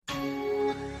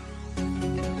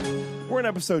in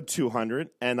episode 200,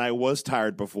 and I was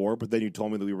tired before, but then you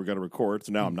told me that we were going to record,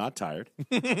 so now I'm not tired. I'm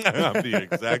the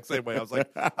exact same way. I was like,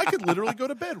 I could literally go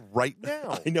to bed right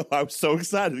now. I know. I was so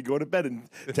excited to go to bed in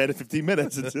 10 to 15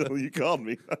 minutes until you called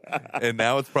me. And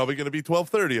now it's probably going to be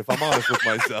 12:30 if I'm honest with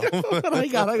myself. I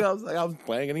was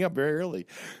getting up very early.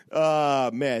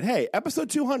 Man, hey, episode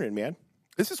 200, man.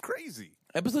 This is crazy.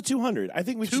 Episode 200. I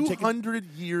think we should take 200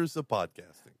 years of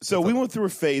podcasting. So we went through a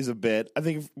phase a bit, I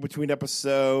think, between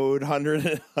episode 100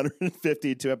 and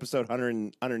 150 to episode 100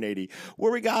 and 180,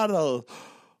 where we got a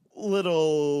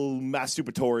little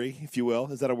masturbatory, if you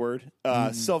will. Is that a word?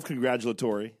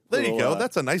 Self-congratulatory. There you go.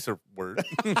 That's a nicer word.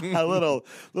 A little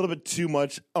bit too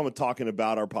much talking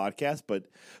about our podcast, but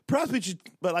perhaps we should.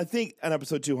 But I think on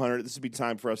episode 200, this would be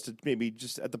time for us to maybe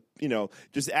just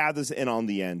just add this in on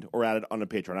the end or add it on a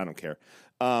Patreon. I don't care.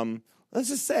 Let's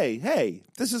just say, hey,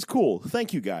 this is cool.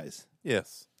 Thank you, guys.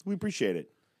 Yes. We appreciate it.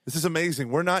 This is amazing.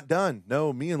 We're not done.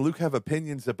 No, me and Luke have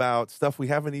opinions about stuff we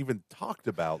haven't even talked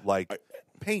about, like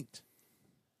paint.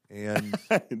 And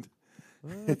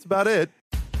that's about it.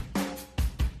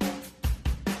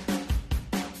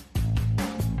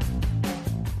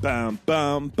 Bum,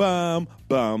 bum, bum,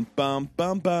 bum, bum,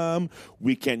 bum, bum.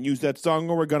 We can't use that song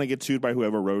or we're going to get sued by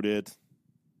whoever wrote it.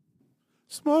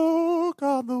 Smoke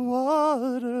on the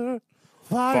water.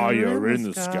 Fire in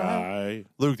the sky.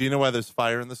 Luke, do you know why there's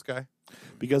fire in the sky?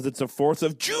 Because it's the 4th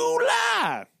of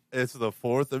July. It's the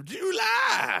 4th of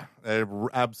July.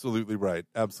 Absolutely right.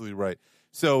 Absolutely right.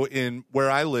 So in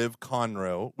where I live,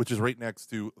 Conroe, which is right next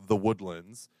to the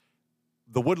Woodlands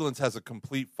has a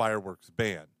complete fireworks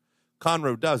ban.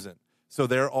 Conroe doesn't. So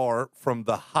there are, from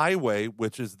the highway,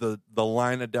 which is the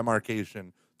line of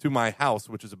demarcation, to my house,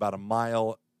 which is about a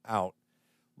mile out.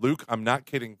 Luke, I'm not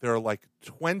kidding. There are like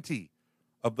 20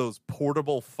 of those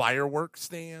portable fireworks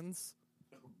stands.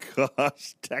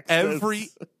 Gosh, Texas.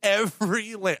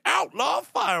 Every outlaw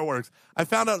fireworks. I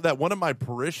found out that one of my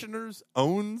parishioners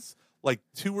owns like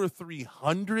 200 or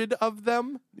 300 of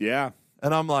them. Yeah.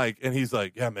 And I'm like, and he's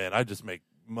like, yeah, man, I just make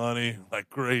money like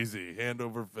crazy, hand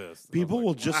over fist. And People like,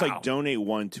 will just wow. donate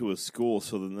one to a school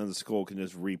so then the school can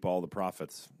just reap all the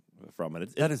profits from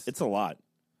it. It's a lot.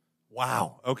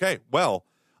 Wow. Okay. Well,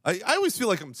 I always feel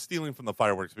like I'm stealing from the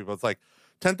fireworks people. It's like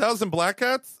 10,000 black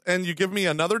cats and you give me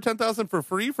another 10,000 for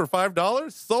free for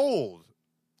 $5? Sold.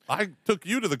 I took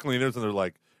you to the cleaners and they're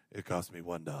like, it cost me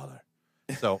 $1.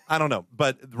 So I don't know.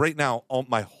 But right now,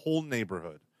 my whole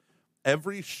neighborhood,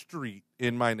 every street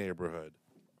in my neighborhood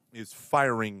is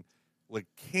firing like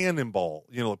cannonball,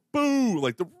 like boo,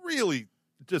 like the really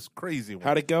just crazy one.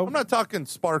 How'd it go? I'm not talking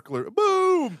sparkler.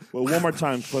 Boom. Well, one more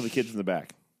time for the kids in the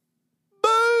back.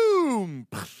 Boom.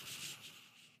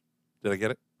 Did I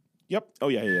get it? Yep. Oh,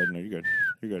 yeah. No, you're good.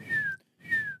 You're good.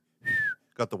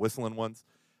 Got the whistling ones.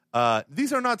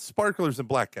 These are not sparklers and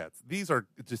black cats. These are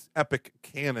just epic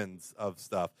cannons of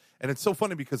stuff. And it's so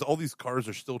funny because all these cars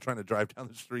are still trying to drive down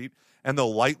the street and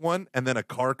they'll light one and then a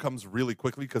car comes really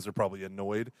quickly because they're probably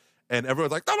annoyed. And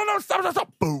everyone's like, no,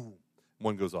 stop. Boom.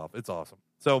 One goes off. It's awesome.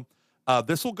 So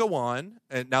this will go on.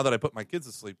 And now that I put my kids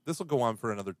to sleep, this will go on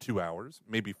for another 2 hours,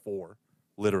 maybe 4,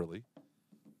 literally,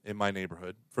 in my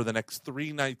neighborhood for the next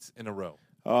 3 nights in a row.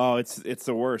 Oh, it's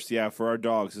the worst. Yeah, for our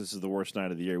dogs, this is the worst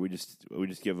night of the year. We just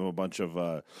give them a bunch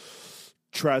of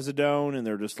trazodone, and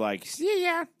they're just like, see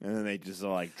ya, and then they just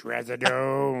are like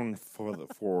trazodone for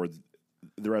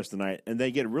the rest of the night, and they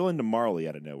get real into Marley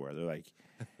out of nowhere. They're like,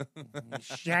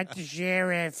 shut the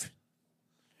sheriff.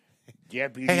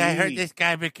 Deputy. Hey, I heard this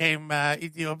guy became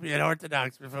Ethiopian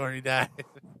Orthodox before he died.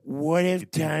 What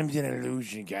if time's an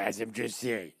illusion, guys? I'm just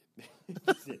saying.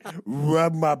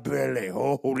 Rub my belly.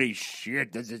 Holy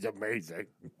shit, this is amazing.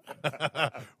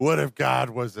 What if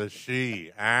God was a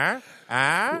she? Hear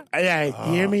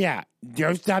me out.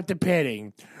 Don't stop the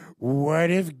petting. What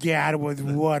if God was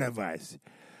one of us?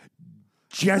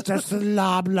 Just a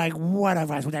slob like one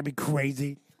of us. Would that be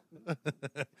crazy?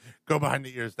 Go behind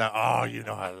the ears now. Oh, you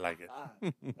know how to like it.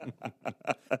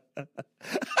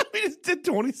 We just did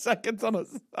 20 seconds on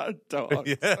a dog.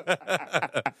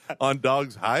 Yeah. On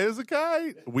Dogs High as a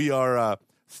Guy, we are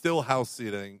still house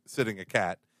sitting a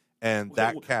cat, and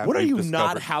that cat. What are you discovered...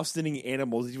 not house sitting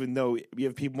animals, even though you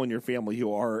have people in your family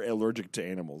who are allergic to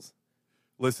animals?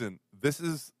 Listen, this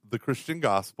is the Christian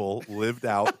gospel lived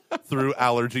out through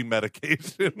allergy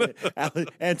medication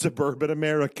and suburban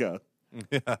America.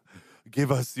 Yeah.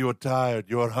 Give us you're tired,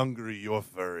 you're hungry, you're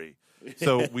furry.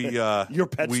 So we your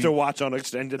pets to watch on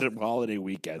extended holiday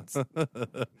weekends.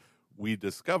 We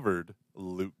discovered,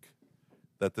 Luke,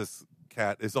 that this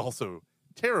cat is also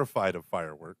terrified of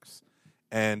fireworks.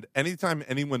 And anytime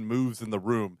anyone moves in the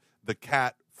room, the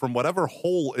cat from whatever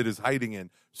hole it is hiding in,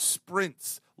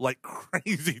 sprints like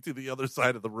crazy to the other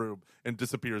side of the room and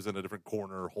disappears in a different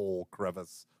corner, hole,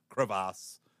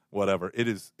 crevasse, whatever. It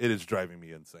is driving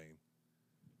me insane.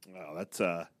 Oh, that's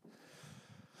ugh.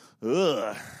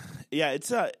 Yeah,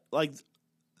 it's like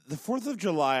the 4th of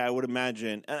July, I would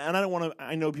imagine, and I don't want to.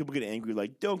 I know people get angry,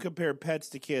 like, don't compare pets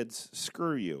to kids.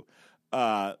 Screw you.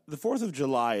 The 4th of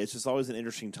July is just always an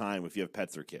interesting time if you have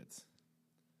pets or kids.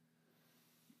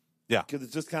 Yeah, because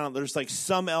it's just kind of there's like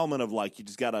some element of like you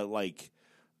just gotta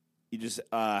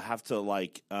have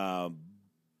to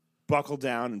buckle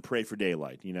down and pray for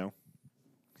daylight. You know,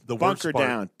 bunker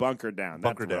down. That's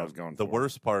what I was going The for.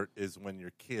 worst part is when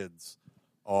your kids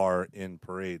are in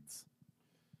parades.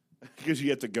 Because you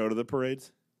have to go to the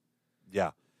parades?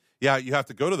 Yeah. Yeah, you have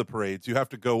to go to the parades. You have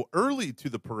to go early to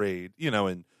the parade,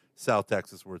 in South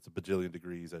Texas where it's a bajillion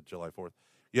degrees at July 4th.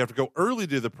 You have to go early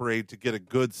to the parade to get a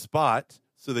good spot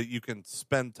so that you can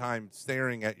spend time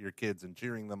staring at your kids and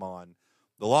cheering them on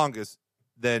the longest.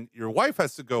 Then your wife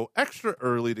has to go extra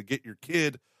early to get your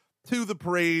kid to the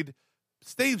parade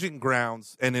staging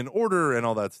grounds and in order and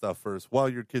all that stuff first while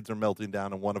your kids are melting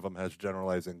down and one of them has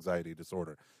generalized anxiety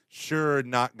disorder. Sure,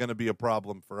 not going to be a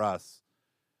problem for us.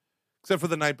 Except for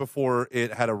the night before,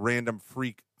 it had a random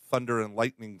freak thunder and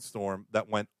lightning storm that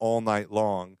went all night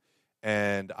long,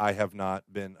 and I have not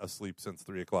been asleep since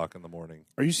 3 o'clock in the morning.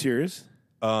 Are you serious?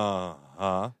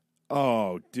 Uh-huh.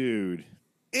 Oh, dude.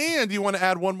 And you want to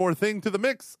add one more thing to the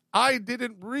mix? I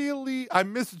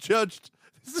misjudged.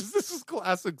 This is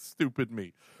classic stupid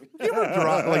me. You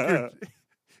ever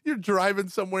you're driving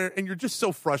somewhere and you're just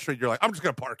so frustrated. You're like, I'm just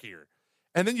going to park here.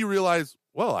 And then you realize,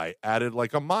 well, I added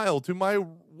like a mile to my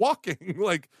walking.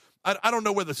 Like, I don't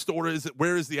know where the store is.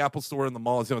 Where is the Apple store in the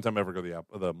mall? It's the only time I ever go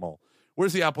to the mall.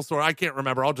 Where's the Apple store? I can't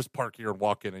remember. I'll just park here and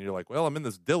walk in. And you're like, well, I'm in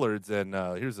this Dillard's, and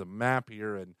here's a map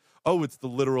here. And, oh, it's the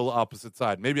literal opposite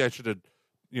side. Maybe I should have,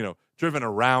 driven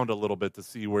around a little bit to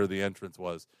see where the entrance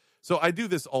was. So I do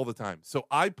this all the time. So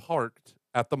I parked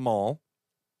at the mall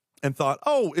and thought,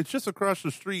 oh, it's just across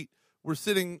the street. We're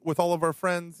sitting with all of our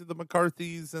friends, the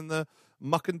McCarthys and the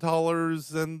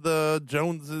Muckenthalers and the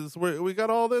Joneses. We got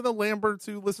all the Lamberts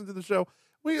who listen to the show.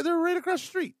 They're right across the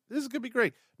street. This is going to be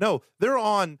great. No, they're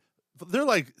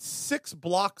like 6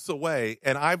 blocks away,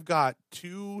 and I've got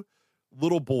 2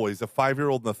 little boys, a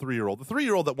 5-year-old and a 3-year-old. The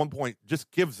 3-year-old at one point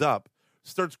just gives up,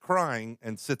 starts crying,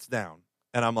 and sits down.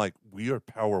 And I'm like, we are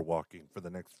power walking for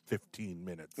the next 15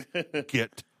 minutes.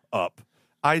 Get up.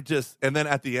 And then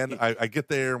at the end, I get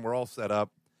there and we're all set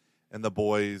up. And the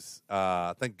boys,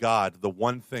 thank God, the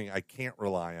one thing I can't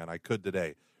rely on, I could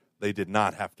today, they did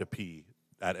not have to pee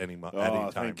at any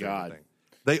time. Thank God.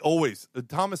 They always,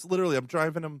 Thomas, literally, I'm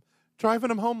driving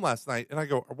him home last night. And I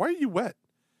go, why are you wet?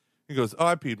 He goes, oh,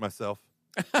 I peed myself.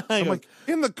 I'm like,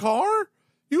 in the car?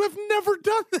 You have never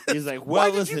done this. He's like, well,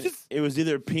 listen, it was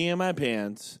either pee in my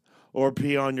pants or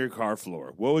pee on your car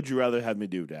floor. What would you rather have me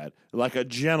do, Dad? Like a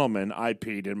gentleman, I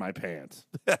peed in my pants.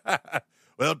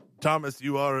 Well, Thomas,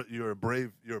 you're a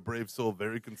brave soul,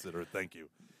 very considerate. Thank you.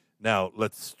 Now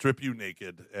let's strip you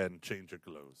naked and change your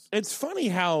clothes. It's funny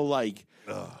how much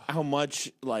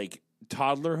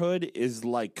toddlerhood is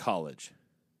like college.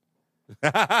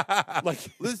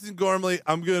 Listen, Gormley,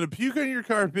 I'm going to puke on your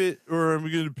carpet or I'm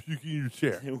going to puke in your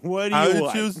chair. What do you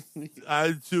want?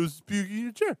 I choose puke in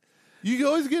your chair. You can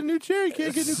always get a new chair. You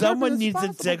can't get a new Someone carpet.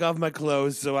 needs to take off my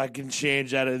clothes so I can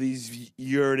change out of these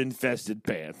urine-infested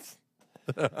pants.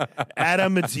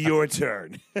 Adam, it's your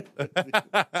turn.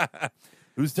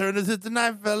 Whose turn is it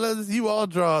tonight, fellas? You all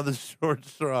draw the short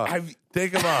straw.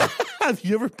 Take them off. Have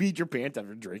you ever peed your pants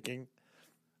after drinking?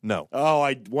 No.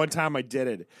 Oh, one time I did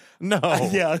it. No.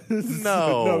 Yeah.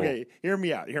 No. Okay, hear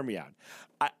me out.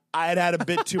 I had a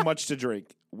bit too much to drink.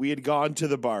 We had gone to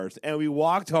the bars, and we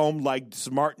walked home like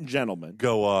smart gentlemen.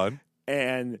 Go on.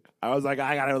 And I was like,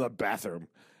 I got to go to the bathroom.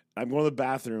 I'm going to the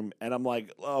bathroom, and I'm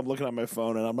like, I'm looking at my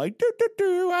phone, and I'm like,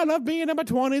 I love being in my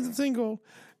 20s and single.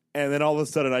 And then all of a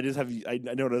sudden, I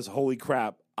notice, holy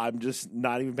crap, I'm just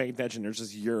not even paying attention. There's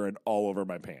just urine all over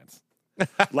my pants.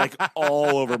 Like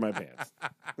all over my pants.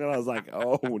 And I was like,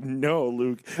 oh no,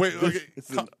 Luke. Wait, okay.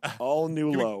 It's an all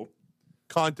new low.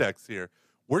 Context here.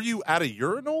 Were you at a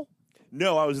urinal?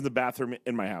 No, I was in the bathroom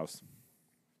in my house.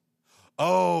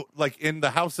 Oh, like in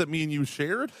the house that me and you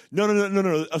shared? No.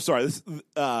 I'm sorry. This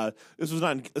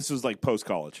was like post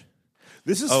college.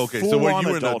 This is okay. So were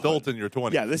you an adult in your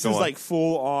 20s? Yeah, this is like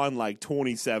full on like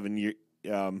 27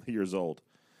 years old.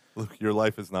 Look, your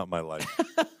life is not my life.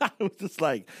 I was just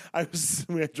like,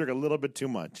 we had drunk a little bit too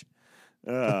much.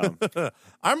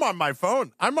 I'm on my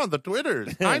phone. I'm on the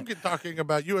Twitters. I'm talking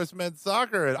about U.S. men's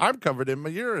soccer, and I'm covered in my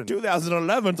urine.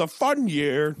 2011's a fun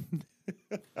year.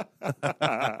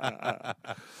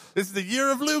 This is the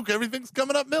year of Luke. Everything's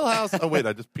coming up Millhouse. Oh, wait,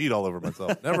 I just peed all over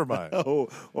myself. Never mind.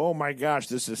 Oh my gosh,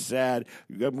 this is sad.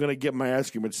 I'm going to get my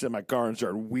ice cream and sit in my car and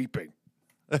start weeping.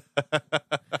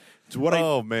 It's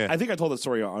what man. I think I told the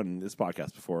story on this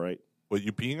podcast before, right? What,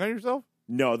 you peeing on yourself?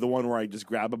 No, the one where I just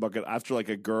grab a bucket after like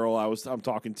a girl I'm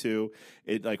talking to,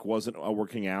 it like wasn't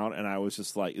working out, and I was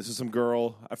just like, this is some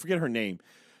girl, I forget her name.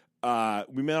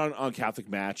 We met on Catholic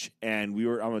Match, and we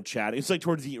were on a chat. It's like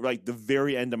towards the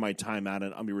very end of my time out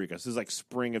in Eureka. This is like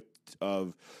spring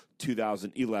of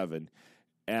 2011,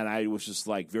 and I was just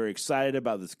like very excited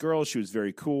about this girl. She was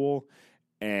very cool,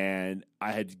 and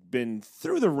I had been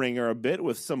through the ringer a bit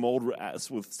with some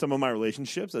of my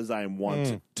relationships, as I am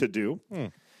wont to do.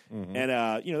 Mm-hmm. And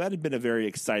that had been a very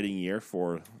exciting year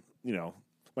for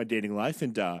my dating life,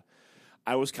 and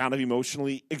I was kind of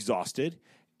emotionally exhausted.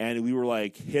 And we were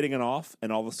like hitting it off,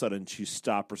 and all of a sudden she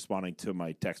stopped responding to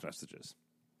my text messages.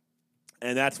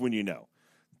 And that's when you know.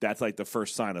 That's like the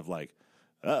first sign of like,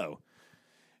 uh-oh.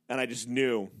 And I just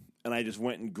knew, and I just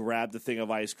went and grabbed the thing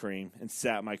of ice cream and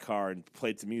sat in my car and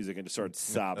played some music and just started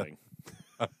sobbing.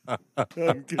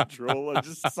 Uncontrollable,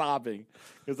 just sobbing.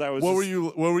 Because I was. What were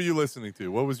you listening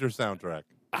to? What was your soundtrack?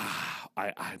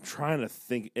 I'm trying to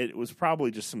think. It was probably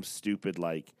just some stupid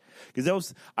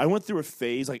because I went through a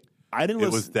phase like. It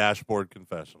was Dashboard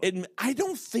Confessional. I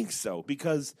don't think so,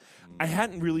 because I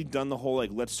hadn't really done the whole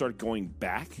let's start going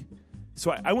back.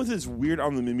 So I went through this weird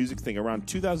the music thing around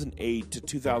 2008 to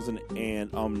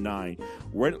 2009,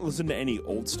 where I didn't listen to any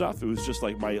old stuff. It was just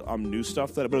like my new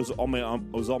stuff but it was all my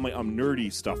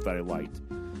nerdy stuff that I liked.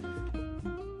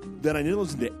 Then I didn't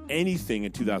listen to anything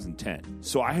in 2010.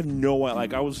 So I have no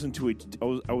idea. I was listening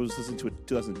to I was listening to a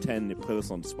 2010 playlist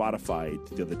on Spotify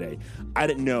the other day. I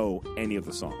didn't know any of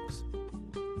the songs.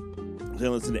 I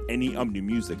didn't listen to any new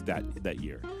music that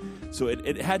year. So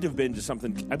it had to have been just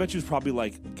something. I bet you it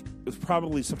was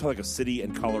probably something like a City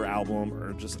and Color album,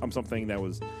 or just something that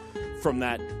was from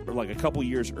that, or like a couple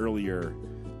years earlier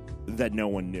that no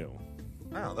one knew.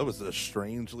 Wow, that was a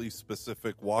strangely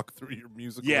specific walk through your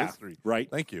musical history.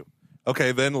 Right. Thank you.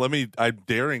 Okay, then I'm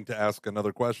daring to ask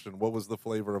another question. What was the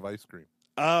flavor of ice cream?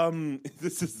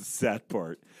 This is the sad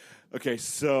part. Okay,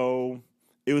 so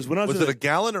it was when I was. Was it a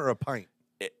gallon or a pint?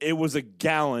 It was a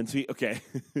gallon. So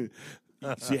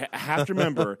so you have to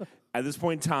remember, at this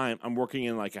point in time, I'm working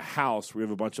in like a house where we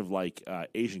have a bunch of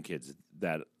Asian kids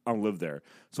that don't live there,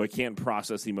 so I can't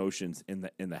process emotions in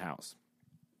the house.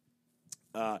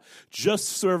 Just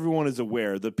so everyone is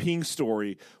aware, the peeing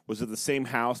story was at the same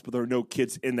house, but there were no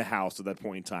kids in the house at that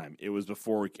point in time. It was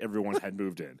before everyone had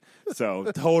moved in, so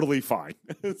totally fine.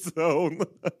 So,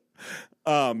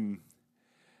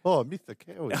 oh, Mr.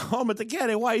 Kelly. Oh, Mr.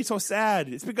 Kelly, why are you so sad?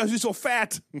 It's because you're so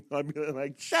fat. I'm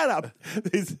like, shut up.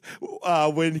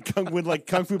 When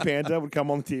Kung Fu Panda would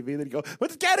come on TV, they'd go,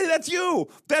 Mr. Kelly, that's you.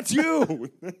 That's you.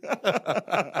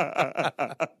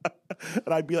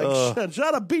 And I'd be like,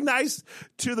 shut up. Be nice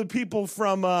to the people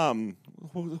from,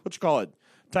 what you call it?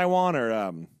 Taiwan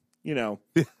or, where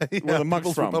the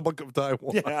monk's from. Republic of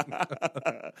Taiwan. Yeah.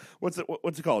 What's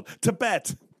it called?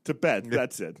 Tibet.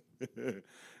 That's it.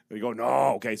 They go,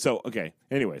 no. Okay.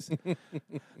 Anyways.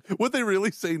 Would they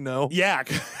really say no? Yeah.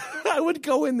 I would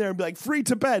go in there and be like, free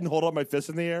Tibet, and hold up my fist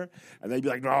in the air. And they'd be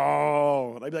like,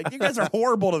 no. And I'd be like, you guys are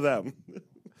horrible to them.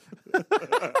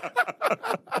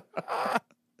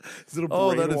 These little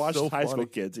brainwashed high school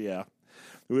kids, yeah.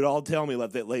 Who would all tell me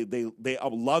that they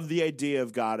love the idea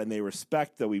of God, and they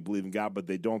respect that we believe in God, but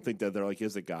they don't think that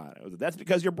is a God. I was like, that's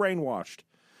because you're brainwashed.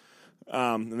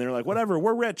 And they're like, whatever,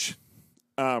 we're rich.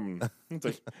 It's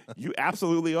like, you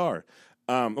absolutely are.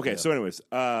 Okay, yeah. So anyways,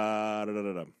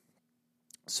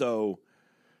 so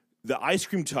the ice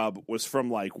cream tub was from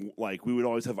like we would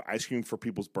always have ice cream for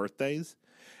people's birthdays,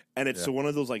 and it's one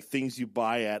of those things you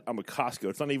buy at a Costco.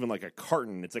 It's not even like a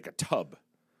carton; it's like a tub.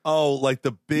 Oh, like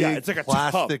the big it's like a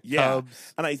plastic tub.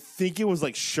 tubs. And I think it was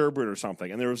like sherbet or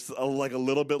something, and there was a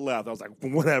little bit left. I was like,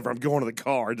 whatever, I'm going to the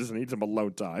car. I just need some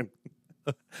alone time.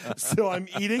 So I'm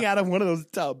eating out of one of those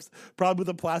tubs, probably with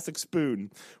a plastic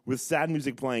spoon, with sad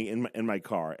music playing in my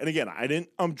car. And again, I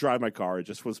didn't drive my car; it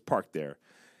just was parked there,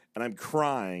 and I'm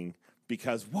crying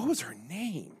because what was her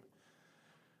name?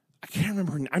 I can't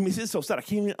remember her name. I mean, this is so sad. I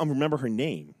can't even remember her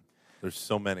name. There's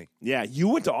so many. Yeah, you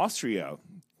went to Austria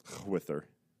with her.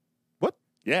 What?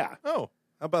 Yeah. Oh,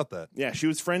 how about that? Yeah, she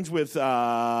was friends with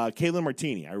Caitlin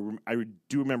Martini. I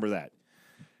do remember that.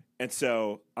 And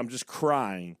so I'm just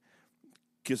crying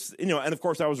because, and of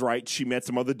course I was right. She met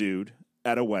some other dude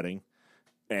at a wedding.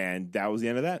 And that was the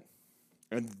end of that.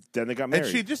 And then they got married.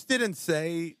 And she just didn't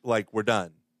say, like, we're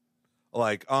done.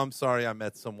 Like, oh, I'm sorry I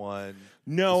met someone.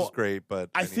 No. This is great, but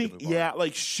I need to think, move on. yeah,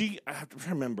 like I have to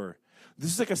remember.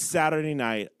 This is like a Saturday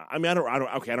night. I mean, I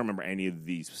don't remember any of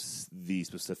these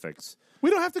specifics. We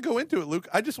don't have to go into it, Luke.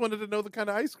 I just wanted to know the kind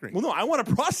of ice cream. Well, no, I want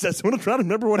to process. I want to try to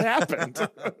remember what happened.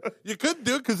 You couldn't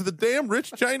do it because of the damn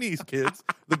rich Chinese kids.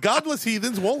 The godless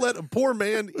heathens won't let a poor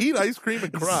man eat ice cream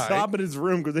and cry. Stop in his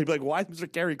room because they'd be like, "Why is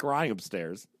Mr. Carey crying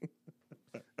upstairs?"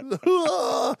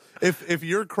 if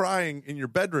you're crying in your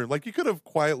bedroom, like you could have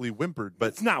quietly whimpered, but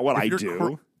It's not what I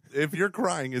do. If your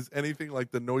crying is anything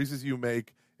like the noises you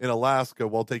make in Alaska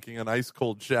while taking an ice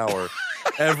cold shower,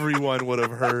 everyone would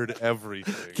have heard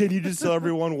everything. Can you just tell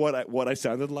everyone what I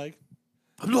sounded like?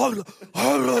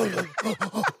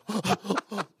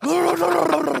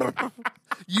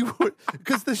 You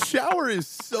because the shower is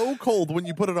so cold when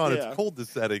you put it on. Yeah. It's cold this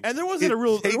setting, And there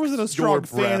wasn't a strong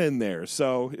fan breath. in there,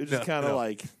 so it just kind of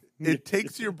like It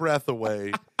takes your breath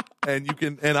away, and you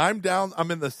can. And I'm down.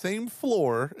 I'm in the same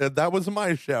floor. And that was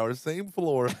my shower. Same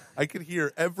floor. I could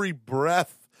hear every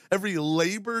breath. Every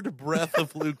labored breath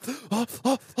of Luke.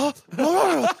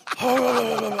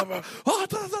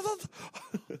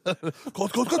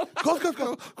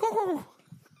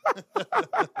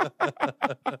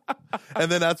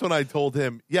 And then that's when I told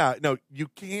him, yeah, no, you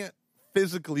can't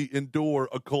physically endure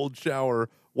a cold shower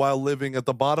while living at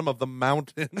the bottom of the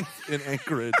mountains in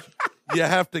Anchorage. You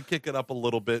have to kick it up a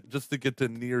little bit just to get to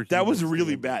near. that was human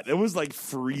really standards. bad. It was like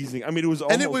freezing. I mean, it was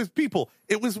almost, And it was people.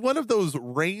 It was one of those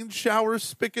rain shower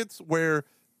spigots where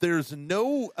there's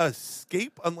no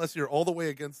escape unless you're all the way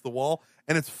against the wall,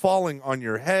 and it's falling on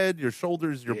your head, your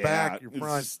shoulders, your back, your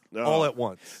front, all at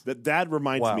once. That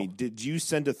reminds Wow. me. Did you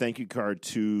send a thank you card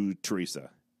to Teresa?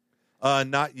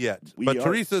 Not yet, but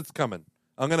Teresa, it's coming.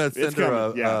 I'm gonna send her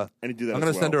coming. Yeah, I need to do that I'm as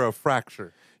gonna send well. her a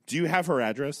fracture. Do you have her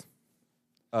address?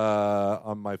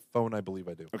 On my phone, I believe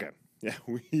I do. Okay. Yeah,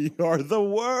 we are the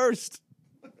worst.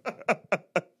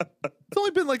 It's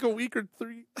only been like a week or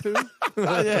two.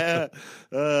 Yeah.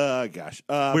 Gosh.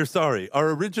 We're sorry.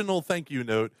 Our original thank you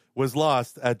note was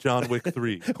lost at John Wick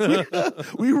 3.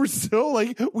 We were so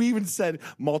like, we even said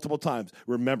multiple times,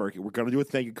 remember, we're going to do a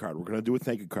thank you card. We're going to do a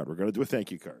thank you card. We're going to do a thank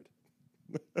you card.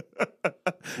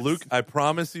 Luke, I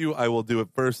promise you I will do it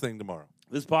first thing tomorrow.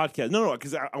 This podcast, no,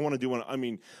 because I want to do one. I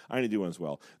mean, I need to do one as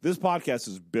well. This podcast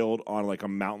is built on like a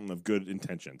mountain of good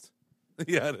intentions.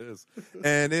 Yeah, it is.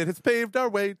 And it has paved our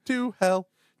way to hell.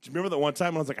 Do you remember that one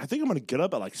time when I was like, I think I'm going to get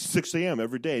up at like 6 a.m.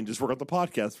 every day and just work on the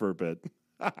podcast for a bit?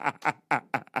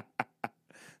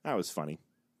 That was funny.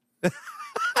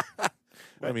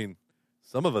 I mean,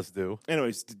 some of us do.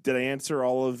 Anyways, did I answer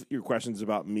all of your questions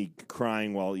about me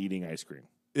crying while eating ice cream?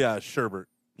 Yeah, sherbet.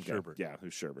 Okay. Sherbet. Yeah, it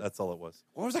was sherbet. That's all it was.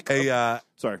 What was that? Hey,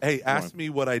 Sorry. hey, Go ask on. me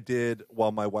what I did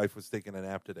while my wife was taking a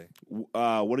nap today.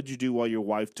 What did you do while your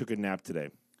wife took a nap today?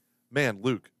 Man,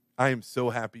 Luke, I am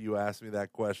so happy you asked me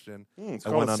that question. It's I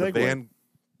called went a on segue. the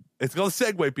It's called a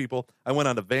segue, people. I went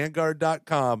on to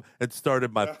Vanguard.com and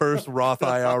started my first Roth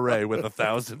IRA with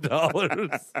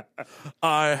 $1,000.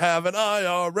 I have an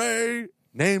IRA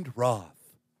named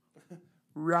Roth.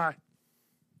 Right.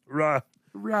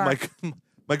 Right.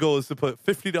 My goal is to put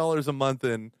 $50 a month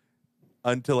in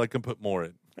until I can put more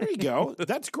in. There you go.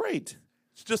 That's great.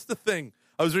 It's just the thing.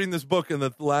 I was reading this book, and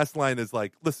the last line is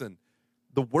like, listen,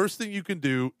 the worst thing you can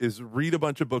do is read a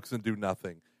bunch of books and do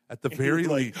nothing. At the very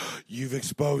least, You've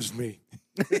exposed me.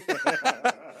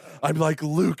 I'm like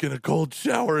Luke in a cold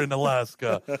shower in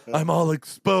Alaska. I'm all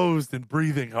exposed and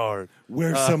breathing hard.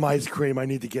 Where's some ice cream? I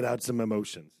need to get out some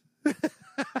emotions.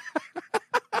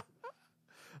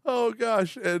 Oh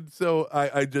gosh. And so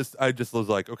I just was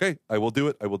like, okay, I will do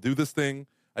it. I will do this thing.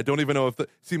 I don't even know if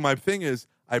my thing is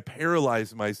I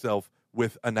paralyze myself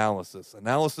with analysis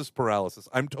paralysis.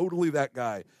 I'm totally that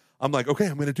guy. I'm like, okay,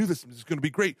 I'm going to do this. This is going to be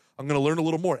great. I'm going to learn a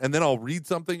little more. And then I'll read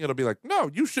something. It'll be like, no,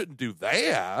 you shouldn't do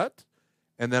that.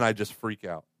 And then I just freak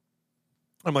out.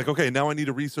 I'm like, okay, now I need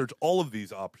to research all of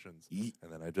these options.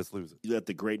 And then I just lose it. You let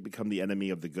the great become the enemy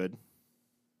of the good.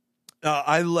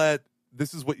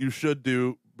 This is what you should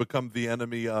do, become the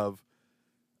enemy of.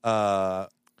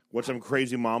 What some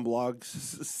crazy mom blog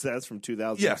says from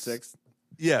 2006.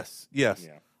 Yes. Yeah.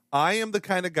 I am the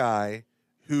kind of guy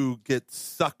who gets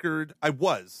suckered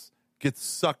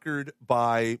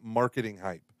by marketing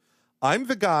hype. I'm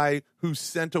the guy who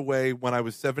sent away when I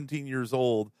was 17 years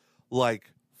old,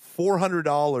 like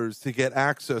 $400 to get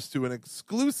access to an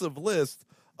exclusive list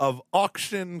of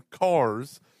auction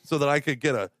cars so that I could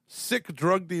get a sick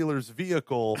drug dealer's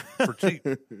vehicle for cheap.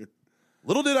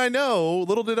 Little did I know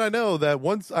that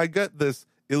once I got this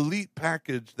elite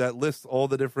package that lists all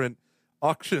the different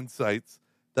auction sites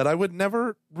that I would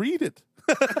never read it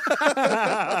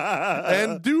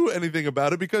and do anything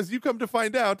about it, because you come to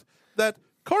find out that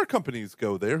car companies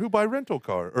go there who buy rental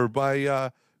car or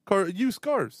buy used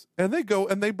cars, and they go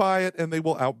and they buy it, and they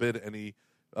will outbid any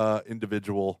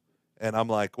individual. And I'm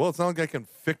like, well, it's not like I can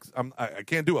I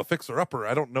can't do a fixer upper.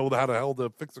 I don't know how the hell to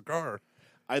fix a car.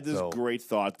 I had this great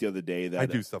thought the other day that I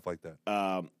do stuff like that.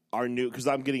 Because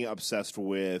I'm getting obsessed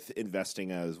with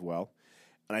investing as well.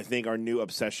 And I think our new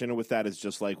obsession with that is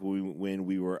just like when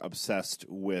we were obsessed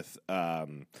with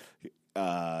Clash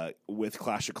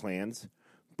of Clans.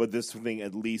 But this thing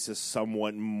at least is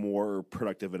somewhat more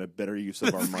productive and a better use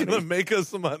of our money. It's going to make us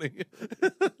some money.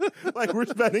 Like we're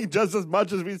spending just as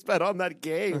much as we spent on that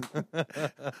game.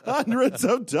 Hundreds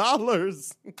of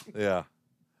dollars. Yeah.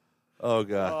 Oh,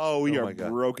 God. Oh, we are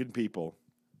broken people.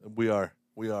 We are.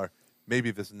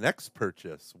 Maybe this next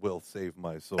purchase will save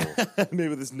my soul.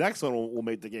 Maybe this next one will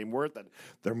make the game worth it.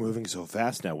 They're moving so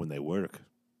fast now when they work.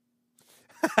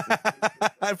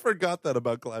 I forgot that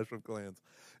about Clash of Clans.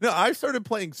 No, I started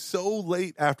playing so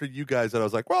late after you guys that I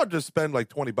was like, well, I'll just spend like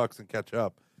 $20 and catch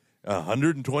up.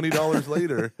 $120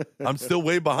 later, I'm still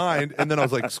way behind. And then I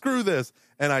was like, screw this.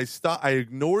 And I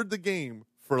ignored the game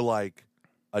for like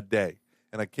a day.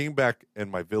 And I came back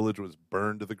and my village was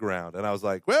burned to the ground. And I was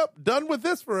like, well, done with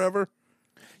this forever.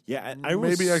 Yeah,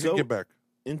 maybe I can get back.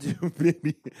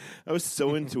 I was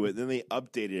so into it. Then they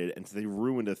updated it, and so they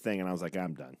ruined a thing. And I was like,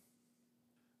 I'm done.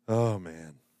 Oh,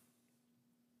 man.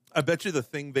 I bet you the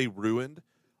thing they ruined,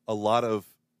 a lot of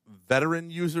veteran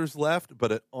users left,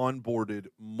 but it onboarded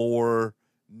more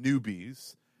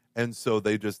newbies. And so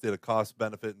they just did a cost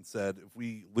benefit and said, if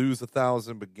we lose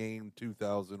 1,000 but gain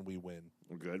 2,000, we win.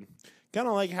 We're good. Kind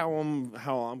of like how I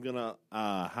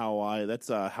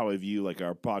view like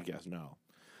our podcast now.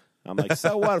 I'm like,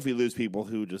 so what if we lose people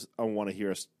who just don't want to hear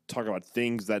us talk about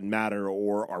things that matter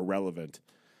or are relevant?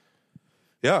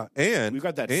 Yeah, and we've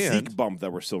got that Seek bump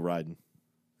that we're still riding.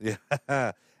 Yeah,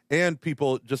 and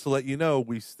people, just to let you know,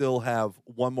 we still have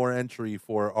one more entry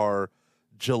for our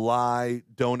July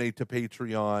donate to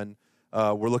Patreon.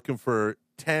 We're looking for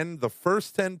the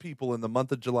first 10 people in the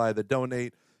month of July that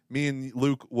donate. Me and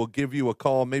Luke will give you a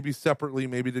call, maybe separately,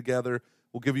 maybe together.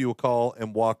 We'll give you a call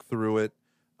and walk through it.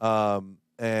 Walk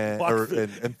through it.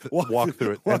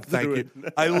 And thank you.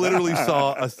 I literally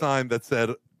saw a sign that said,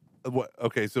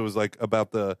 okay, so it was like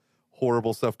about the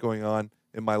horrible stuff going on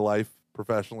in my life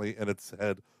professionally, and it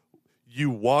said, you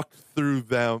walked through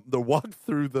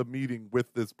the meeting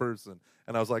with this person.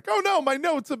 And I was like, oh no, my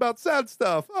notes about sad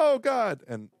stuff. Oh God.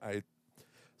 And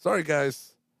sorry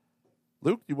guys.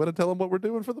 Luke, you want to tell them what we're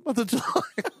doing for the month of July?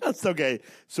 That's okay.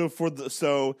 So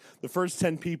the first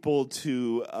 10 people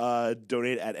to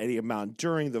donate at any amount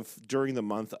during the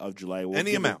month of July,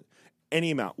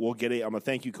 any amount, we'll get a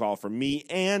thank you call from me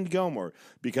and Gomer,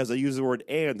 because I use the word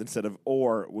and instead of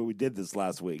or when we did this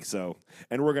last week. So,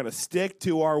 and we're gonna stick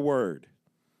to our word.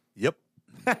 Yep.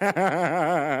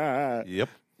 Yep.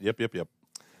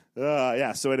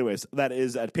 Yeah. So anyways, that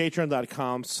is at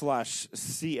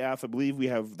patreon.com/CF. I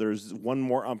believe there's one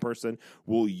more person.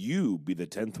 Will you be the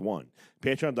 10th one?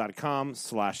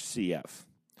 Patreon.com/CF.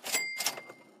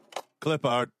 Clip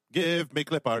art. Give me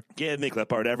clip art. Give me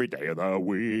clip art every day of the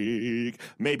week.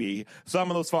 Maybe some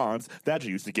of those fonts that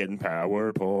you used to get in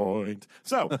PowerPoint.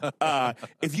 So,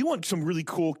 if you want some really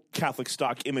cool Catholic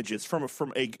stock images from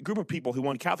a group of people who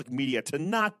want Catholic media to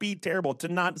not be terrible, to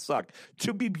not suck,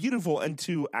 to be beautiful, and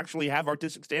to actually have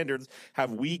artistic standards,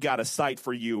 have we got a site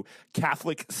for you,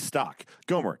 Catholic Stock.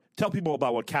 Gomer, tell people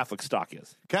about what Catholic Stock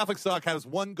is. Catholic Stock has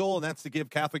one goal, and that's to give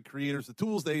Catholic creators the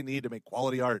tools they need to make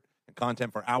quality art and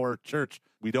content for our church.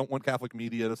 We don't want Catholic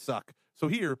media to suck. So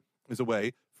here is a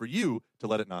way for you to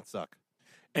let it not suck.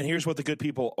 And here's what the good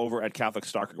people over at Catholic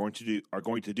Stock are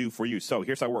going to do for you. So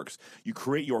here's how it works. You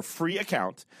create your free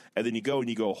account, and then you go,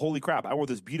 holy crap, I want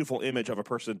this beautiful image of a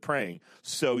person praying.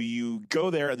 So you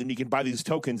go there, and then you can buy these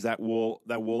tokens that will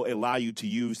allow you to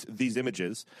use these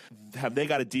images. Have they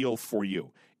got a deal for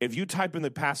you? If you type in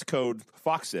the passcode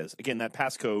Foxes, again, that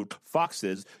passcode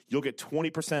Foxes, you'll get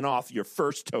 20% off your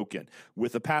first token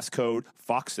with the passcode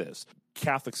Foxes.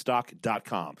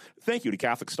 CatholicStock.com. Thank you to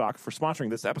Catholic Stock for sponsoring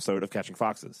this episode of Catching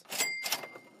Foxes.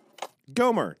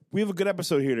 Gomer, we have a good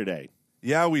episode here today.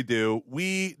 Yeah, we do.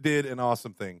 We did an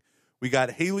awesome thing. We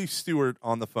got Haley Stewart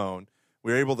on the phone.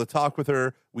 We were able to talk with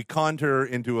her. We conned her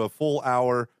into a full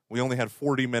hour. We only had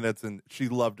 40 minutes, and she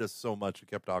loved us so much. She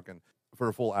kept talking for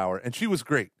a full hour, and she was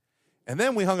great. And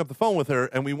then we hung up the phone with her,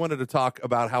 and we wanted to talk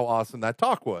about how awesome that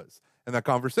talk was and that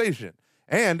conversation.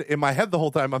 And in my head the whole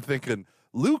time, I'm thinking,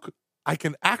 Luke I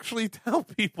can actually tell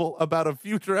people about a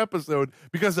future episode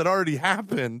because it already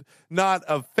happened, not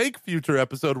a fake future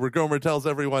episode where Gomer tells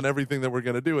everyone everything that we're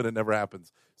going to do and it never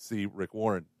happens. See Rick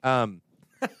Warren.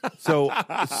 So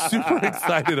super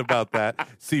excited about that.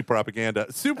 See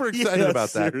propaganda. Super excited about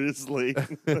that. Seriously.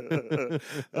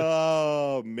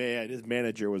 Oh, man. His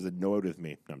manager was annoyed with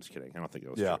me. No, I'm just kidding. I don't think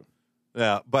it was true.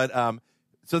 Yeah. But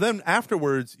so then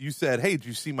afterwards, you said, hey, did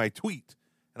you see my tweet?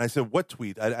 And I said, what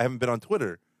tweet? I haven't been on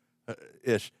Twitter.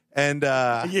 Ish. And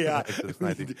yeah,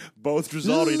 both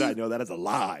Drizzaldi and I know that is a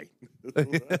lie.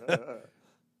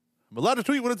 I'm allowed to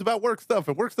tweet when it's about work stuff,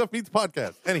 and work stuff means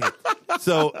podcast. Anyhow,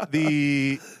 so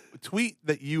the tweet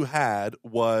that you had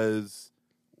was,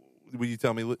 will you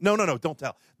tell me? No, don't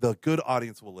tell. The good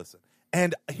audience will listen.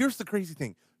 And here's the crazy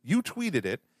thing. You tweeted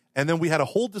it, and then we had a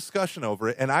whole discussion over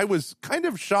it, and I was kind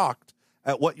of shocked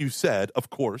at what you said, of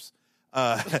course,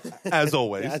 as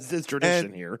always. As is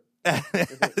tradition here.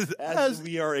 As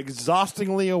we are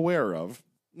exhaustingly aware of.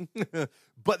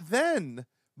 But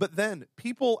then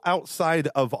people outside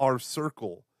of our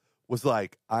circle was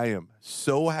like, I am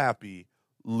so happy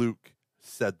Luke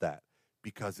said that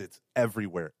because it's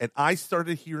everywhere. And I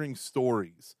started hearing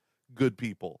stories, good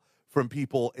people, from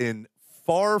people in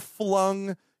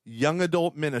far-flung young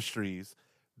adult ministries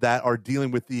that are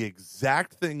dealing with the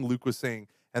exact thing Luke was saying.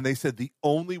 And they said the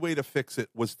only way to fix it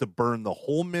was to burn the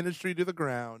whole ministry to the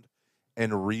ground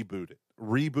and reboot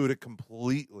it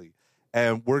completely.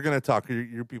 And we're gonna talk.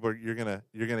 Your people, you're gonna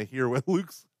hear what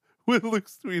Luke's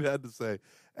tweet had to say.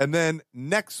 And then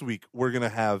next week we're gonna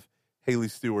have Haley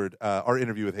Stewart, our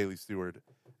interview with Haley Stewart,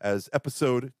 as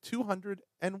episode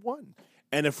 201.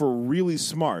 And if we're really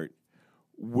smart,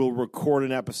 we'll record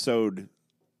an episode.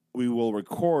 We will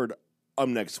record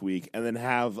next week, and then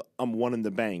have one in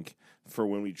the bank for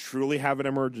when we truly have an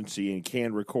emergency and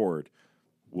can record.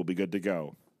 We'll be good to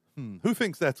go. Who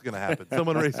thinks that's going to happen?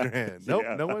 Someone raise their hand. Nope,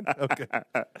 Yeah. No one? Okay.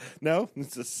 No?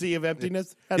 It's a sea of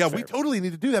emptiness? That's Yeah, fair. we totally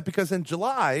need to do that because in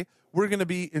July, we're going to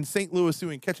be in St. Louis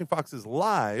doing Catching Foxes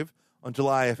live on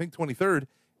July, I think, 23rd.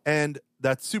 And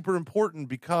that's super important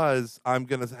because I'm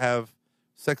going to have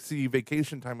sexy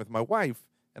vacation time with my wife,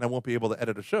 and I won't be able to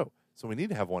edit a show. So we need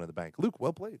to have one in the bank. Luke,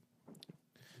 well played.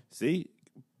 See?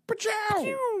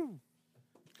 Pachow!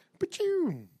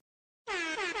 Pachow!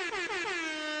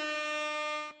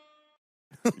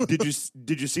 Did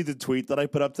you see the tweet that I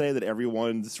put up today that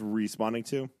everyone's responding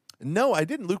to? No, I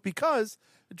didn't, Luke, because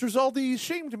Drizzaldi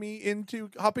shamed me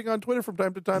into hopping on Twitter from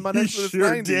time to time on He Exodus sure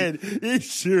 90. did. He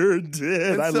sure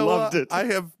did. And I so, loved it. I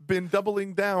have been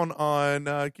doubling down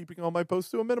on keeping all my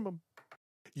posts to a minimum.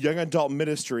 Young adult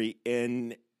ministry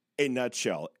in a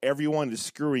nutshell. Everyone is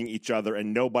screwing each other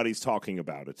and nobody's talking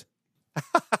about it.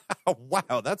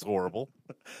 Wow, that's horrible.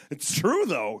 It's true,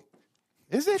 though.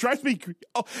 Is it? Drives me.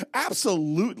 Oh,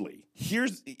 absolutely.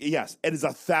 Yes, it is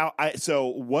so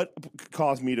what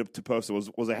caused me to post it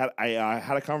was I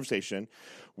had a conversation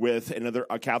with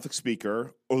a Catholic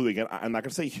speaker. Oh, again, I'm not going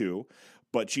to say who,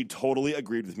 but she totally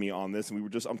agreed with me on this,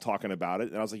 and I'm talking about it,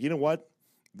 and I was like, you know what?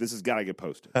 This has got to get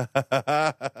posted. So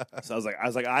I was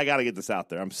like, I got to get this out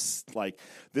there. Like,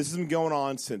 this has been going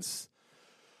on since.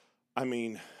 I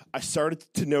mean, I started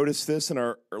to notice this in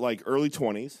our early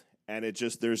 20s. And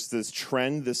there's this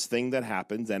trend, this thing that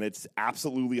happens, and it's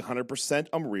absolutely 100%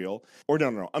 unreal. Or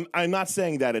no. I'm not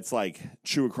saying that it's like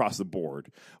true across the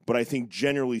board, but I think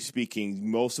generally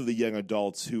speaking, most of the young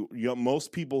adults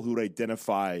most people who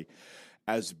identify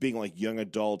as being like young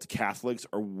adult Catholics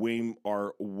are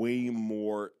way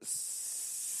more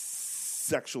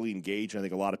sexually engaged than I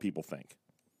think a lot of people think.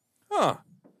 Huh.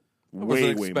 I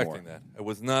wasn't expecting more. that. I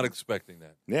was not expecting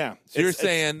that. Yeah. So you're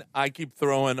saying I keep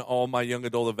throwing all my young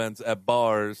adult events at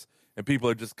bars, and people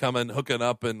are just coming, hooking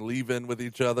up, and leaving with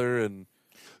each other, and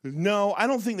no, I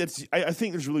don't think that's. I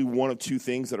think there's really one of two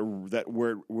things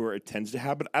where it tends to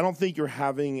happen. I don't think you're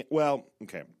having. Well,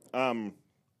 okay.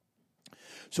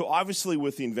 So obviously,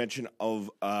 with the invention of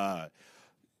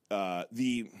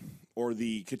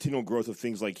the continual growth of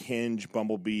things like Hinge,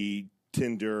 Bumblebee,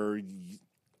 Tinder.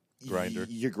 Grindr.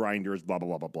 Your grinders, blah, blah,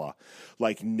 blah, blah, blah.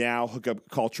 Like now hookup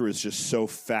culture is just so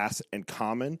fast and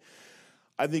common.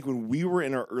 I think when we were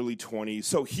in our early 20s,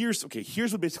 so here's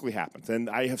what basically happens. And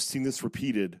I have seen this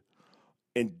repeated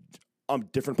in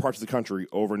different parts of the country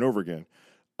over and over again.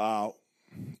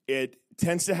 It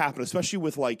tends to happen, especially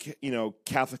with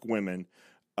Catholic women,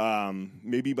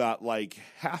 maybe about like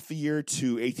half a year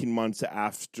to 18 months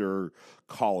after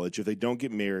college, if they don't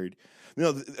get married.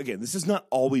 No, again, this is not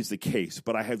always the case,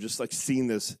 but I have just seen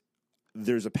this.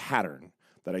 There's a pattern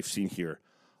that I've seen here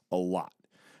a lot.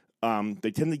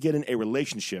 They tend to get in a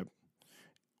relationship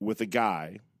with a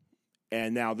guy,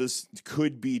 And now this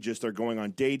could be just they're going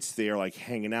on dates, they're like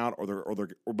hanging out,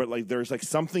 but like there's like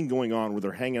something going on where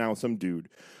they're hanging out with some dude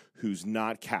who's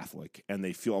not Catholic, and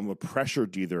they feel almost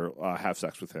pressured to either have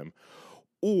sex with him,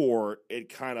 or it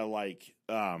kind of like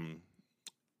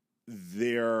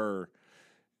their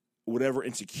whatever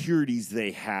insecurities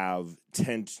they have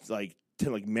tend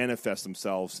to manifest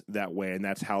themselves that way, and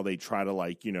that's how they try to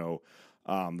like they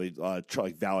try to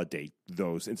like validate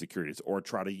those insecurities or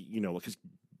try to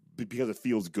because it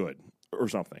feels good or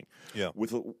something. Yeah.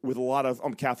 With a lot of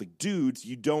Catholic dudes,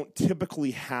 you don't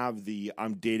typically have the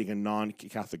I'm dating a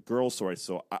non-Catholic girl story,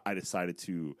 so I decided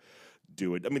to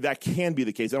do it. I mean, that can be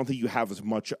the case. I don't think you have as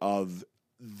much of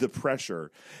the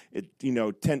pressure. It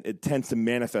it tends to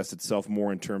manifest itself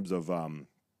more in terms of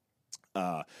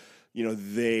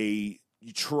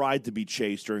you tried to be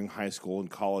chaste during high school and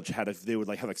college. They would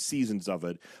have seasons of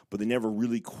it, but they never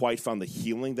really quite found the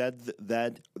healing that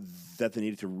they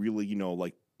needed to really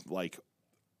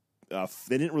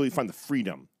they didn't really find the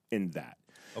freedom in that.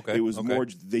 Okay, it was more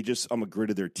they just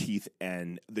gritted their teeth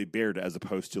and they bared it, as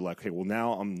opposed to like, okay, well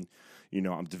now I'm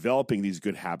developing these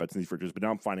good habits and these virtues, but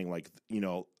now I'm finding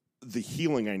the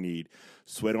healing I need,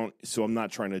 so I'm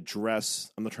not trying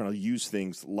to use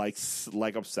things like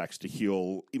sex to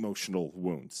heal emotional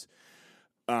wounds.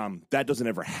 That doesn't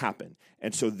ever happen.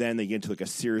 And so then they get into like a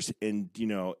serious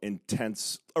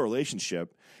intense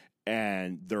relationship,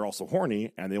 and they're also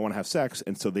horny and they want to have sex,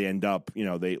 and so they end up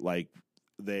they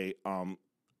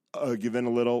give in a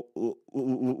little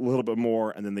bit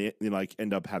more, and then they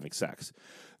end up having sex.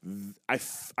 I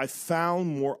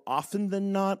found more often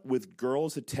than not with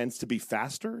girls it tends to be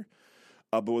faster,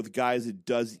 but with guys it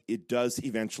does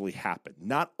eventually happen.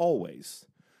 Not always,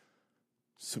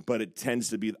 but it tends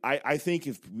to be. I think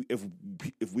if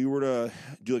we were to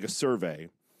do like a survey,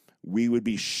 we would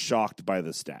be shocked by the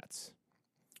stats.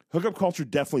 Hookup culture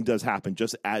definitely does happen,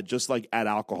 just like at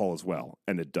alcohol as well,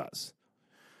 and it does.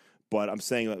 But I'm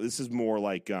saying that this is more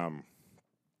like.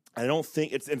 I don't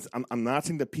think I'm not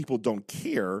saying that people don't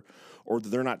care or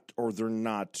they're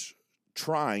not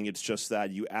trying. It's just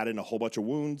that you add in a whole bunch of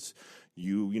wounds,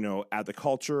 you add the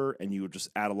culture, and you just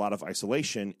add a lot of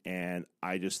isolation. And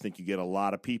I just think you get a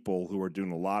lot of people who are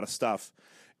doing a lot of stuff,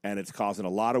 and it's causing a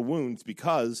lot of wounds,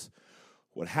 because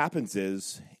what happens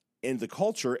is in the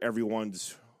culture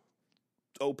everyone's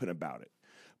open about it,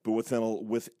 but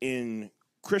within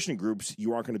Christian groups,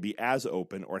 you aren't going to be as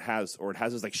open, or it has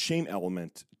this like shame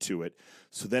element to it.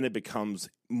 So then it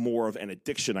becomes more of an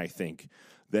addiction, I think,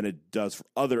 than it does for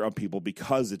other people,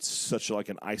 because it's such like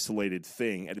an isolated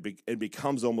thing, and it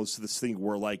becomes almost this thing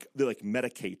where like they like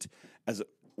medicate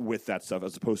with that stuff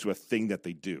as opposed to a thing that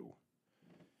they do.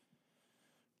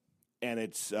 And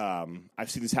it's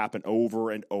I've seen this happen over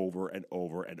and over and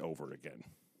over and over again.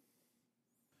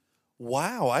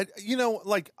 Wow,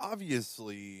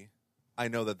 obviously I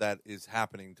know that is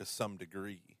happening to some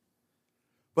degree,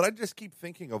 but I just keep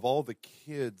thinking of all the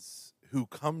kids who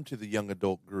come to the young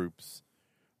adult groups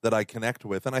that I connect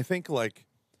with, and I think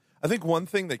one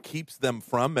thing that keeps them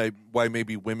from why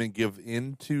maybe women give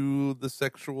into the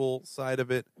sexual side of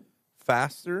it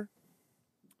faster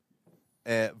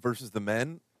versus the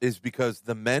men is because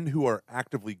the men who are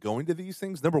actively going to these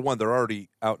things, number one, they're already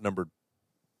outnumbered.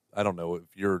 I don't know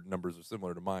if your numbers are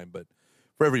similar to mine, but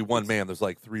for every one man, there's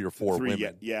like 3 or 4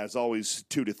 women. Yeah, it's always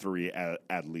 2 to 3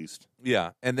 at least.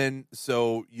 Yeah, and then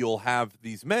so you'll have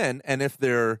these men, and if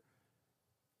they're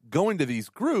going to these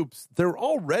groups, they're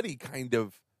already kind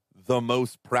of the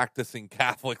most practicing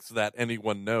Catholics that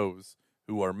anyone knows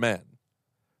who are men,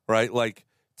 right? Like,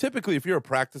 typically, if you're a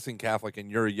practicing Catholic and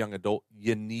you're a young adult,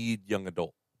 you need young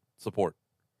adult support.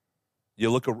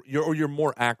 You're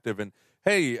more active, and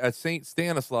hey, at St.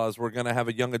 Stanislaus, we're going to have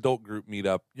a young adult group meet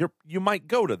up. You might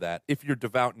go to that if you're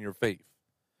devout in your faith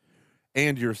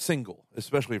and you're single,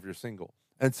 especially if you're single.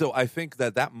 And so I think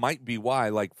that might be why,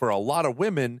 like, for a lot of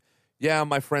women, yeah,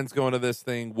 my friend's going to this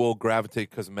thing, we'll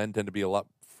gravitate, because men tend to be a lot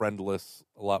friendless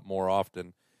a lot more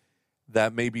often.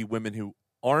 That maybe women who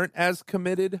aren't as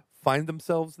committed find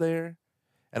themselves there.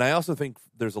 And I also think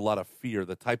there's a lot of fear.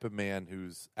 The type of man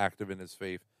who's active in his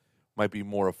faith might be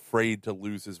more afraid to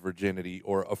lose his virginity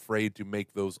or afraid to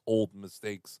make those old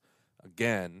mistakes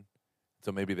again.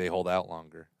 So maybe they hold out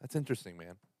longer. That's interesting,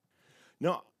 man.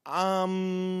 No,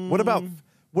 What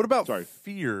about sorry.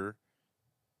 fear?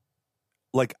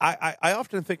 Like I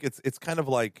often think it's kind of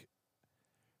like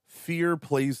fear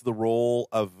plays the role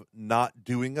of not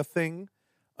doing a thing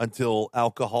until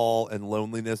alcohol and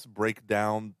loneliness break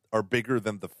down, are bigger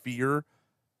than the fear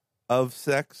of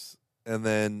sex, and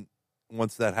then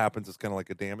once that happens, it's kind of like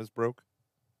a dam is broke.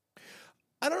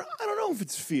 I don't know if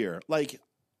it's fear. Like,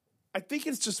 I think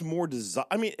it's just more desire.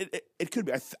 I mean, it could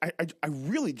be. I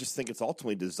really just think it's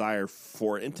ultimately desire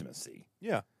for intimacy.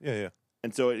 Yeah.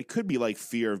 And so it could be like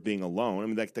fear of being alone. I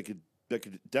mean, that could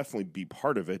definitely be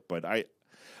part of it. But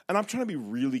I'm trying to be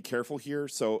really careful here.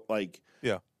 So like,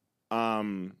 Yeah.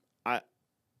 I'm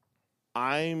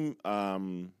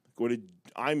going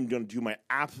to do my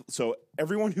so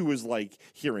everyone who is like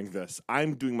hearing this,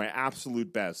 I'm doing my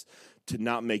absolute best to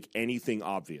not make anything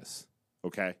obvious.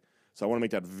 Okay? So I want to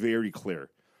make that very clear.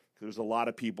 There's a lot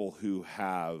of people who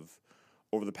have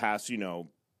over the past, so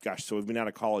we've been out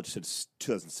of college since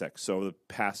 2006. So the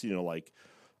past,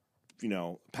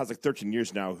 past 13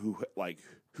 years now who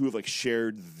have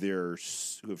shared their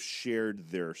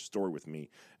story with me,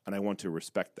 and I want to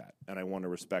respect that, and I want to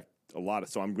respect a lot of.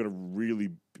 So I'm going to really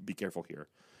be careful here.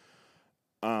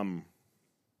 I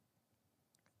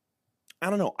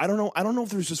don't know. I don't know if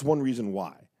there's just one reason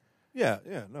why. Yeah,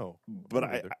 no.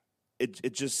 But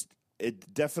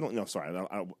it definitely no. Sorry,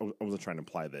 I wasn't trying to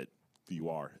imply that you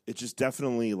are. It's just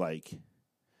definitely like.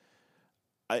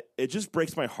 It just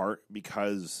breaks my heart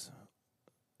because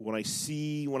when I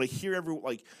hear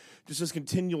everyone just this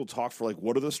continual talk for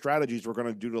what are the strategies we're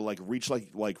going to do to reach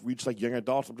young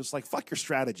adults. I'm just like, fuck your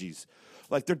strategies.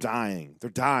 They're dying.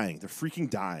 They're freaking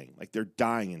dying. They're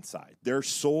dying inside. Their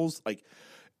souls,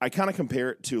 I kind of compare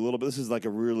it to a little bit. This is a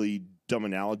really dumb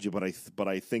analogy, but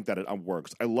I think that it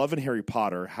works. I love in Harry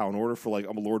Potter how in order for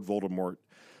Lord Voldemort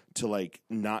to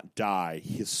not die,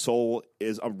 his soul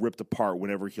is ripped apart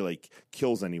whenever he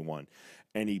kills anyone,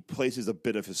 and he places a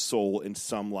bit of his soul in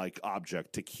some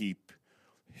object to keep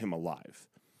him alive.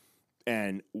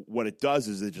 And what it does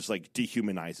is it just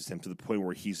dehumanizes him to the point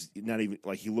where he's not even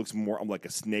he looks more like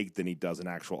a snake than he does an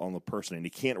actual person, and he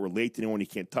can't relate to anyone, he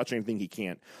can't touch anything, he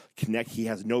can't connect, he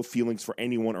has no feelings for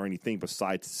anyone or anything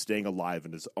besides staying alive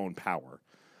in his own power.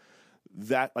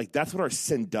 That's what our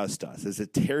sin does to us, is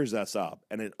it tears us up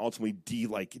and it ultimately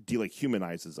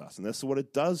dehumanizes us, and this is what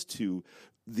it does to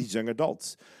these young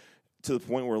adults, to the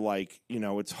point where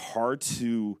it's hard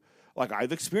to.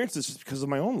 I've experienced this just because of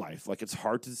my own life. It's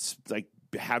hard to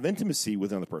have intimacy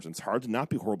with another person. It's hard to not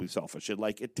be horribly selfish.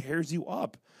 It tears you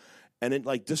up, and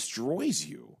it destroys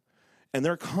you. And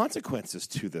there are consequences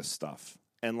to this stuff.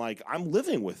 And I'm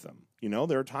living with them.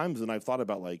 There are times when I've thought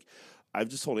about I've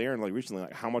just told Aaron recently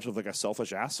how much of a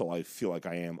selfish asshole I feel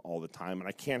I am all the time, and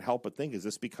I can't help but think, is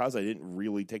this because I didn't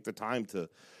really take the time to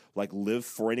live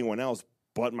for anyone else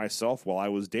but myself while I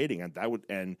was dating, and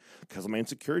because of my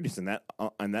insecurities, and that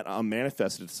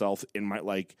manifested itself in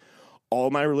my all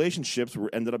my relationships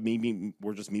ended up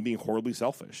were just me being horribly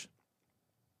selfish,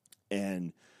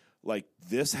 and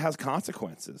this has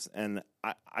consequences, and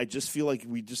I just feel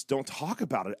we just don't talk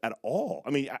about it at all. I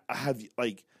mean, I have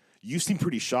you seem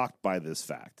pretty shocked by this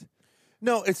fact.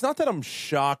 No, it's not that I'm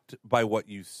shocked by what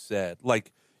you said.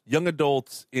 Young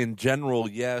adults in general,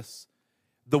 yes.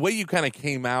 The way you kind of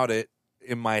came out it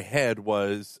in my head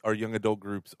was our young adult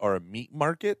groups are a meat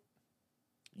market.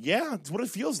 Yeah, it's what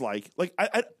it feels like.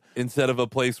 Instead of a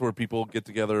place where people get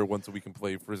together once a week and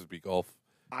play frisbee golf,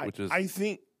 I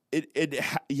think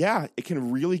it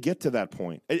can really get to that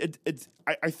point.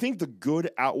 I think the good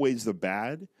outweighs the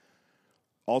bad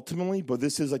ultimately, but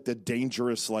this is the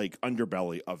dangerous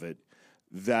underbelly of it,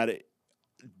 that it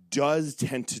does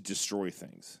tend to destroy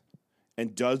things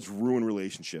and does ruin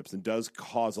relationships and does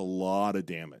cause a lot of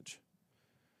damage.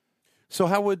 So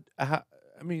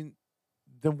then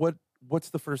what's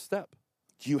the first step?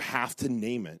 You have to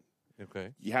name it.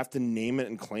 Okay. You have to name it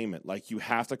and claim it. You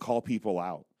have to call people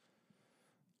out.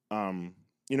 And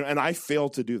I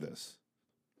failed to do this.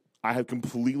 I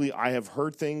have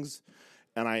heard things,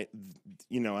 and I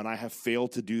have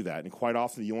failed to do that. And quite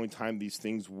often the only time these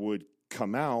things would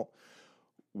come out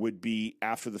would be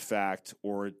after the fact,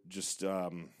 or just a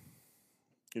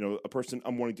person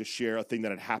I'm wanting to share a thing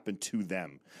that had happened to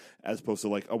them, as opposed to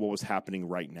what was happening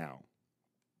right now.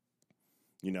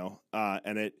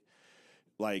 And it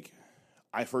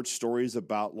I've heard stories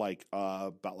about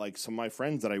some of my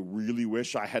friends that I really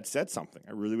wish I had said something.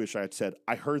 I really wish I had said,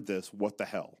 I heard this, what the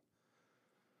hell?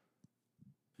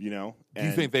 Do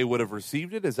you think they would have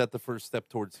received it? Is that the first step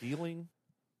towards healing?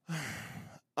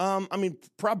 I mean,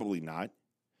 probably not.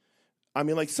 I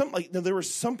mean, there were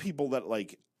some people that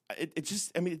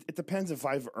it depends if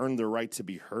I've earned the right to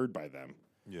be heard by them.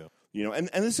 Yeah. And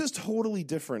this is totally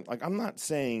different. I'm not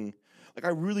saying, I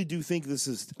really do think this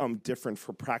is different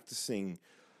for practicing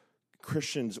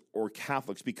Christians or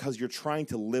Catholics, because you're trying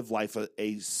to live life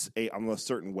a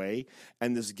certain way,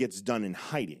 and this gets done in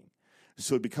hiding.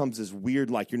 So it becomes this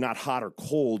weird, you're not hot or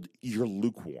cold, you're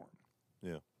lukewarm.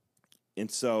 Yeah.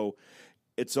 And so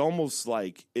it's almost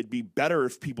like it'd be better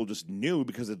if people just knew,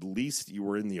 because at least you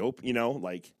were in the open,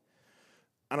 like,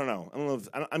 I don't know.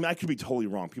 I mean, I could be totally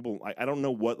wrong. People, I don't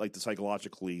know what like the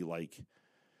psychologically like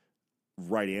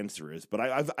right answer is, but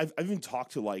I've even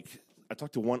talked to I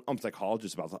talked to one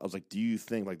psychologist about it. I was like, do you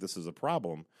think like this is a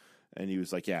problem? And he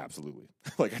was like, yeah, absolutely.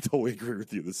 Like, I totally agree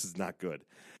with you. This is not good.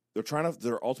 They're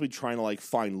ultimately trying to like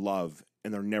find love,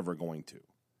 and they're never going to.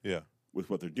 Yeah. With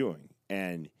what they're doing.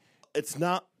 And it's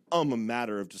not a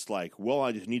matter of just like, well,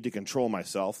 I just need to control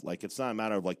myself. Like, it's not a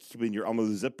matter of like keeping your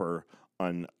zipper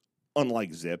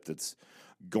unlike Zip, that's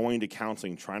going to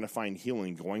counseling, trying to find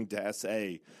healing, going to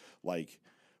SA, like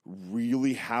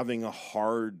really having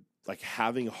hard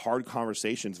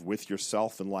conversations with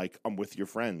yourself and like with your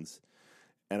friends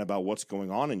and about what's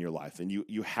going on in your life. And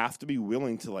you have to be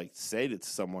willing to like say it to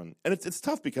someone. And it's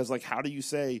tough because like, how do you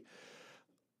say,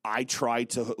 I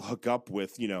tried to hook up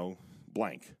with,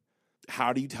 blank?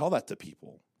 How do you tell that to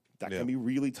people? That can be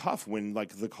really tough when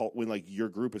like your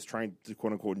group is trying to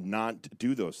quote unquote not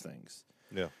do those things.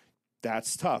 Yeah.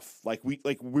 That's tough.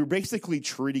 We're basically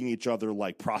treating each other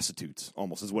like prostitutes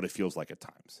almost, is what it feels like at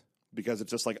times. Because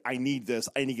it's just like, I need this,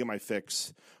 I need to get my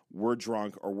fix. We're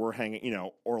drunk or we're hanging,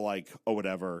 or like, oh,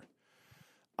 whatever.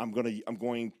 I'm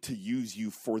going to use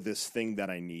you for this thing that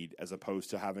I need, as opposed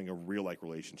to having a real like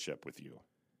relationship with you.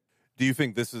 Do you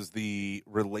think this is the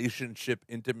relationship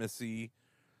intimacy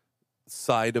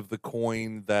side of the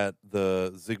coin that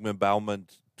the Zygmunt Bauman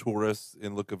tourists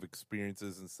in Look of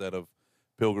Experiences instead of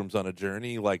Pilgrims on a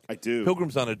Journey? Like, I do.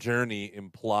 Pilgrims on a Journey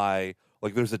imply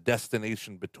like there's a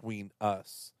destination between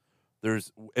us.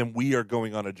 And we are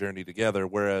going on a journey together,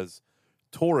 whereas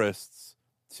tourists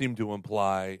seem to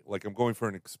imply like, I'm going for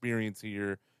an experience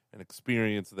here, an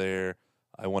experience there.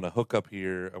 I want to hook up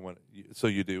here. So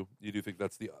you do think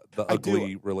that's the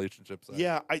ugly relationship side?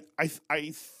 Yeah, I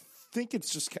think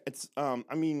it's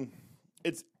I mean,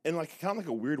 it's in like kind of like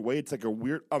a weird way. It's like a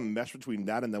weird mesh between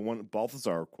that and the one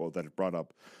Balthazar quote that it brought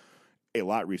up a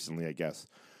lot recently, I guess,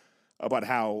 about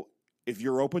how if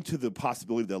you're open to the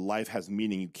possibility that life has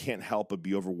meaning, you can't help but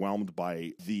be overwhelmed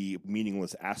by the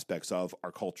meaningless aspects of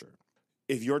our culture.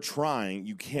 If you're trying,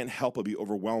 you can't help but be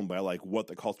overwhelmed by like what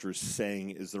the culture is saying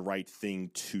is the right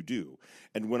thing to do.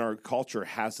 And when our culture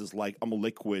has this like a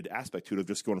liquid aspect to it of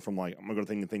just going from like, I'm gonna go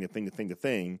thing to thing to thing to thing to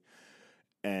thing,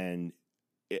 and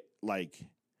it like,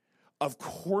 of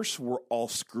course we're all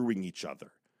screwing each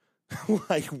other.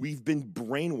 Like, we've been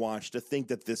brainwashed to think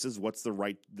that this is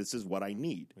what I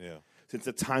need. Yeah. Since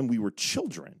the time we were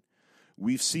children.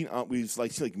 We've seen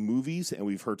seen movies, and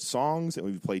we've heard songs, and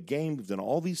we've played games. We've done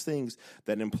all these things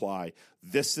that imply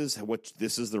this is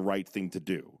the right thing to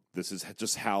do. This is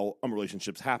just how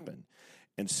relationships happen.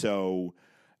 And so,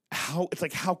 how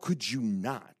could you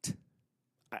not?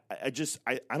 I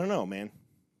don't know, man.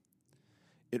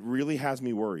 It really has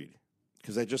me worried,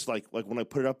 because I just like when I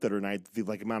put it up there, and the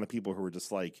like amount of people who are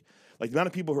just like the amount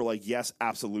of people who are like, yes,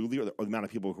 absolutely, or the amount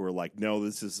of people who are like, no,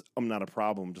 I'm not a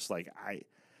problem. Just like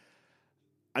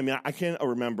I mean, I can't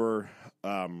remember.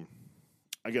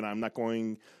 Again, I'm not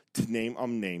going to name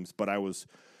names, but I was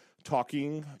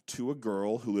talking to a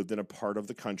girl who lived in a part of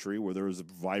the country where there was a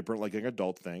vibrant, like, an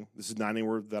adult thing. This is not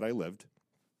anywhere that I lived,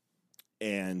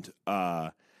 and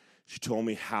she told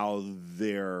me how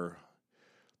they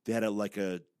had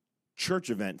a church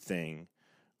event thing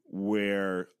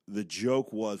where the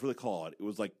joke was, what do they call it? It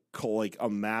was like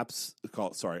on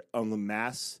the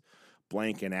mass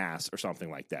blank and ass or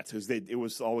something like that. So it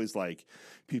was always like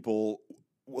people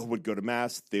would go to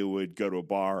mass, they would go to a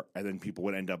bar, and then people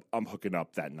would end up hooking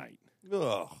up that night.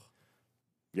 Ugh.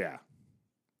 Yeah.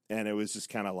 And it was just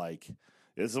kind of like,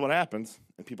 this is what happens,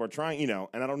 and people are trying, and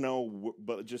I don't know,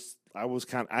 but just I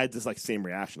had this like same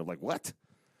reaction of like, what?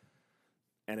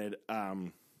 And it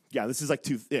this is like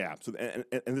so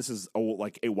and this is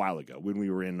like a while ago when we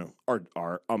were in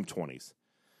our 20s.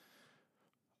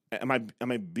 Am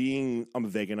I being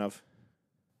vague enough?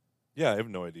 Yeah, I have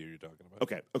no idea what you're talking about.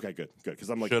 Okay, good. Because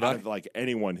I'm like, Should I? like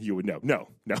anyone you would know. No,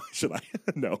 should I?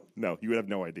 No, you would have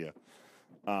no idea.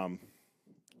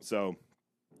 So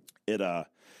it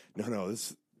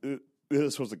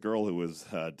this was a girl who was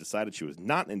decided she was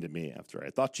not into me after I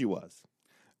thought she was.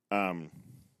 It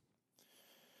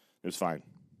was fine.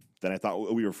 Then I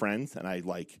thought we were friends, and I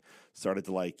like started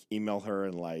to like email her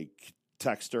and like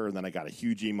text her, and then I got a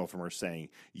huge email from her saying,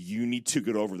 you need to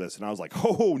get over this. And I was like,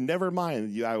 oh, never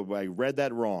mind. I read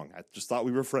that wrong. I just thought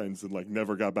we were friends, and like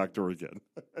never got back to her again.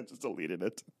 I just deleted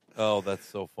it. Oh, that's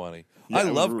so funny. Yeah, I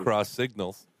love cross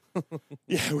signals.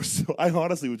 Yeah, I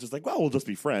honestly was just like, well, we'll just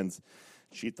be friends.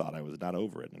 She thought I was not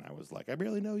over it, and I was like, I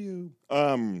barely know you.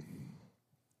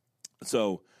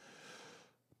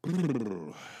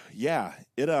 Yeah,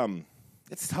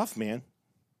 it's tough, man.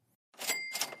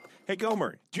 Hey,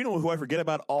 Gomer, do you know who I forget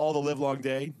about all the livelong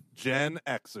day? Gen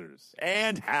Xers.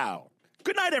 And how?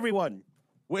 Good night, everyone.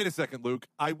 Wait a second, Luke.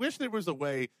 I wish there was a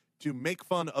way to make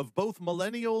fun of both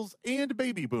millennials and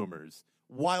baby boomers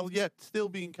while yet still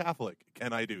being Catholic.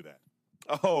 Can I do that?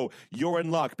 Oh, you're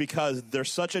in luck because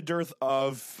there's such a dearth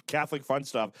of Catholic fun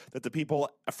stuff that the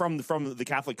people from the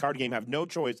Catholic card game have no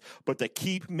choice but to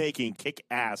keep making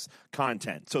kick-ass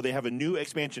content. So they have a new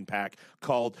expansion pack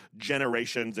called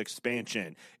Generations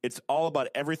Expansion. It's all about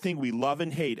everything we love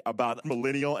and hate about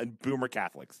millennial and boomer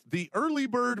Catholics. The Early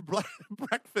Bird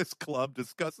Breakfast Club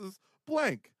discusses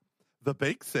blank. The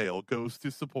bake sale goes to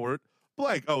support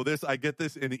blank. Oh, I get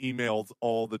this in emails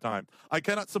all the time. I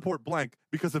cannot support blank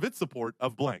because of its support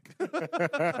of blank.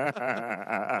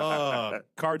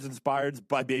 Cards inspired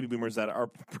by baby boomers that are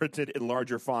printed in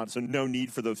larger fonts, so no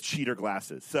need for those cheater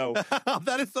glasses. So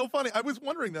that is so funny. I was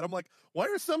wondering that. I'm like, why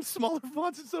are some smaller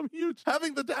fonts and some huge?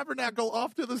 Having the tabernacle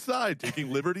off to the side,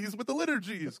 taking liberties with the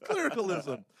liturgies,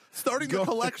 clericalism, starting the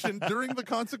collection during the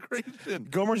consecration.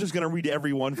 Gomer's just going to read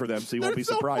every one for them, so you won't be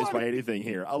so surprised funny. by anything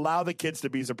here. Allow the kids to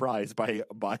be surprised by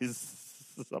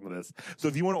some of this. So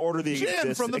if you want to order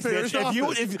this from the parish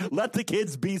office. if let the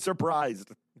kids be surprised.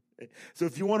 So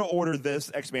if you want to order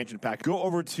this expansion pack, go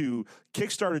over to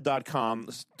Kickstarter.com,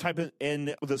 type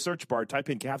in the search bar, type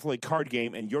in Catholic card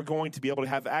game, and you're going to be able to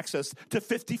have access to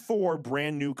 54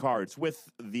 brand new cards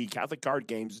with the Catholic card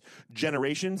games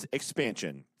Generations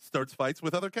Expansion. Starts fights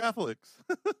with other Catholics.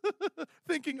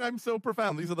 Thinking I'm so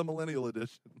profound. These are the millennial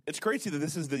edition. It's crazy that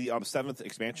this is the 7th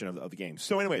expansion of the game.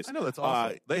 So anyways. I know, that's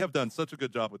awesome. They have done such a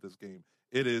good job with this game.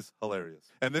 It is hilarious.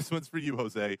 And this one's for you,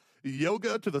 Jose.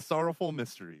 Yoga to the Sorrowful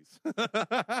Mysteries.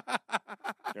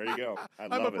 There you go.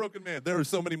 I'm a broken man. There are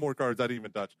so many more cards I didn't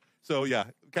even touch. So yeah,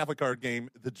 Catholic card game,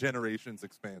 the Generations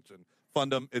expansion.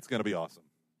 Fund them. It's going to be awesome.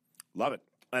 Love it.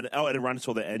 And it runs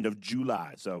till the end of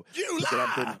July. So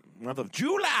July! Month of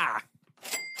July!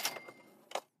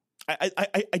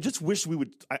 I just wish we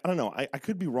would. I don't know. I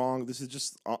could be wrong. This is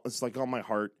just. It's like on my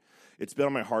heart. It's been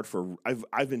on my heart for.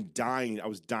 I've been dying. I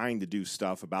was dying to do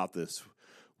stuff about this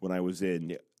when I was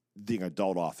in the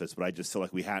adult office, but I just feel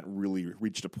like we hadn't really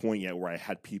reached a point yet where I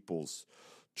had people's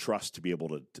trust to be able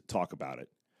to talk about it.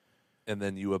 And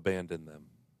then you abandon them.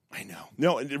 I know.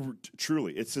 No,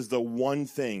 truly, it's just the one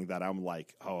thing that I'm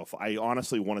like, oh, if I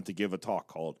honestly wanted to give a talk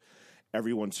called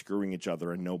 "Everyone's Screwing Each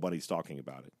Other and Nobody's Talking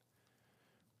About It,"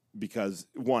 because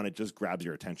one, it just grabs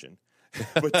your attention,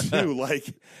 but two,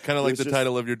 like kind of like the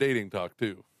title of your dating talk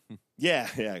too. Yeah,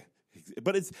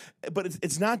 but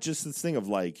it's not just this thing of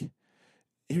like.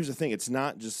 Here's the thing: it's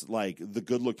not just like the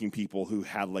good-looking people who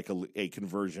had like a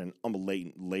conversion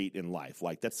late in life.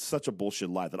 Like that's such a bullshit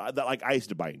lie that I used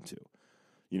to buy into.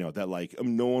 You know, that like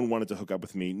no one wanted to hook up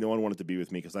with me. No one wanted to be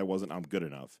with me because I'm good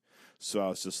enough.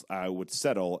 So I would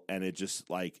settle, and it just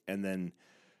like, and then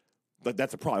like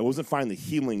that's a problem. I wasn't finding the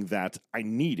healing that I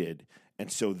needed. And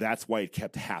so that's why it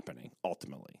kept happening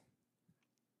ultimately.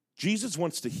 Jesus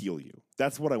wants to heal you.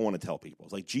 That's what I want to tell people.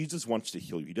 It's like Jesus wants to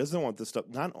heal you. He doesn't want this stuff.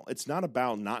 It's not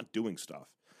about not doing stuff.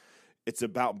 It's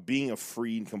about being a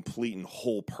free and complete and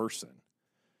whole person.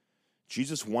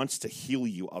 Jesus wants to heal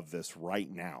you of this right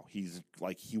now. He's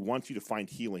like, he wants you to find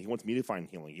healing. He wants me to find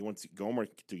healing. He wants Gomer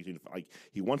to like,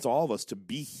 he wants all of us to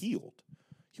be healed.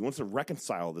 He wants to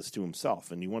reconcile this to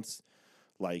himself. And he wants,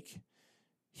 like,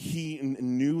 he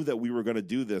knew that we were going to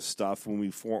do this stuff when we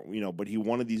formed, but he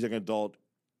wanted these young adult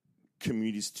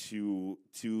communities to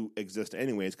exist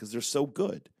anyways, because they're so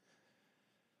good.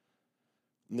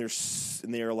 And they're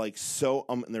so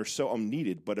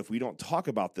needed. But if we don't talk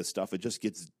about this stuff, it just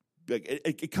gets,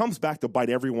 it comes back to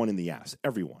bite everyone in the ass.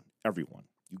 Everyone.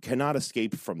 You cannot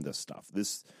escape from this stuff.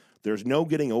 There's no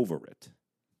getting over it.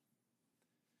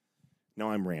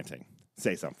 Now I'm ranting.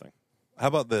 Say something. How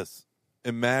about this?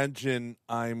 Imagine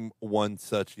I'm one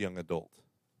such young adult.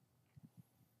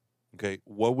 Okay,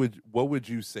 what would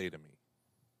you say to me?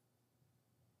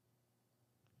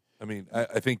 I mean,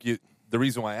 I think the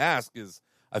reason why I ask is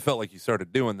I felt like you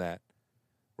started doing that,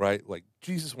 right? Like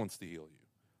Jesus wants to heal you.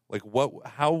 Like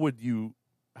how would you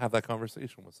have that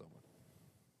conversation with someone?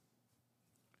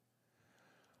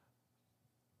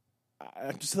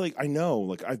 I just like, I know,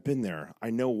 like I've been there. I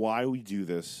know why we do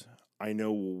this. I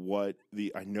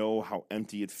know how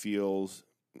empty it feels.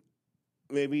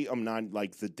 Maybe I'm not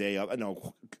like the day of. I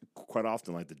know quite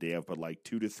often like the day of, but like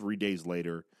 2 to 3 days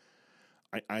later,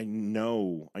 I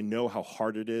know how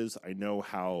hard it is. I know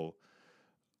how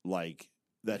like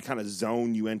that kind of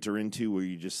zone you enter into where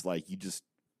you just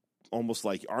almost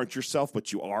like aren't yourself,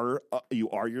 but you are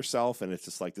yourself, and it's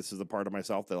just like this is the part of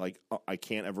myself that like I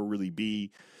can't ever really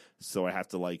be, so I have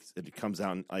to like it comes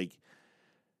out and like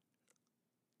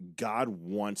God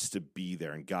wants to be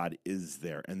there, and God is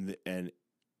there, and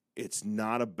it's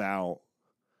not about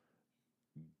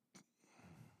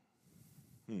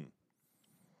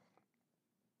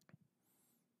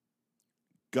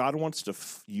God wants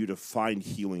you to find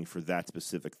healing for that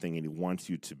specific thing, and He wants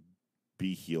you to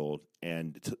be healed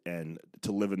and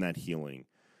to live in that healing.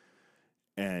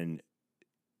 And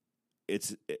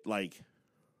it's like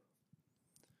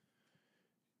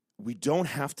we don't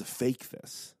have to fake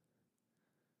this.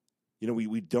 You know,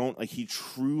 we don't like. He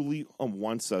truly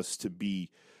wants us to be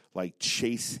like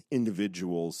chaste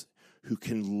individuals who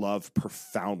can love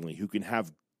profoundly, who can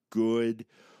have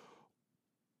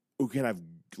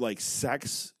like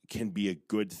sex can be a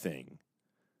good thing.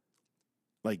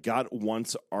 Like God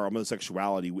wants our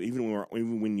homosexuality, even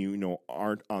when you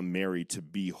aren't married, to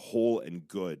be whole and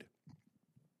good.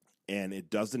 And it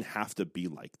doesn't have to be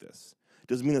like this. It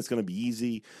doesn't mean that it's going to be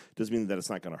easy. It doesn't mean that it's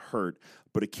not going to hurt.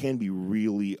 But it can be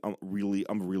really,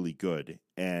 really good.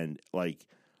 And like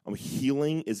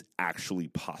healing is actually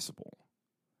possible.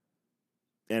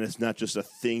 And it's not just a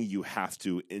thing you have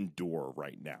to endure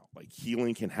right now. Like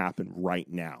healing can happen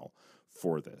right now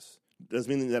for this. It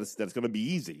doesn't mean that it's going to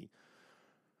be easy,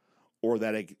 or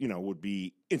that it would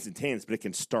be instantaneous, but it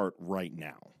can start right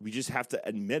now. We just have to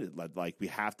admit it. Like we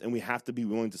have to be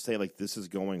willing to say like this is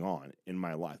going on in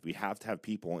my life. We have to have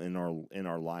people in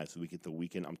our lives who we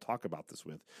can talk about this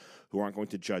with, who aren't going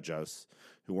to judge us,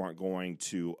 who aren't going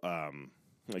to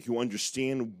who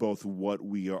understand both what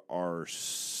we are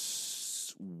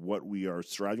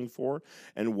striving for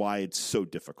and why it's so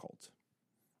difficult.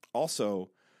 Also,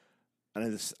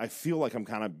 and I feel like I'm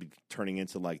kind of turning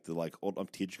into like the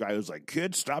old teacher guy who's like,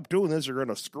 kids, stop doing this. You're going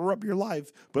to screw up your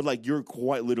life. But like, you're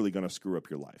quite literally going to screw up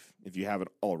your life if you haven't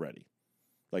already.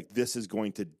 Like, this is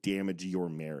going to damage your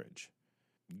marriage.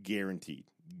 Guaranteed.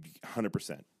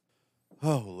 100%.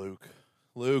 Oh,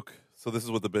 Luke. So this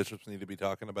is what the bishops need to be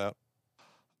talking about?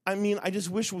 I mean, I just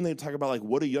wish when they talk about like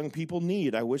what do young people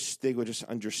need, I wish they would just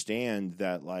understand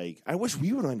that. Like, I wish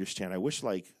we would understand. I wish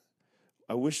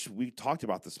we talked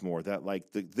about this more. That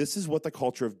like this is what the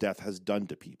culture of death has done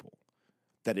to people.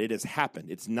 That it has happened.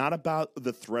 It's not about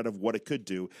the threat of what it could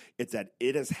do. It's that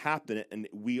it has happened, and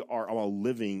we are all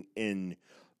living in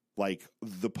like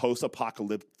the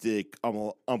post-apocalyptic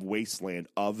wasteland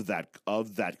of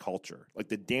that culture. Like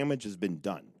the damage has been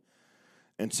done.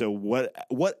 And so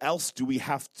what else do we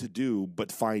have to do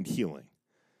but find healing?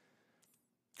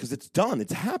 Because it's done.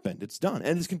 It's happened. It's done.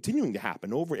 And it's continuing to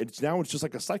happen over. It's just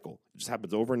like a cycle. It just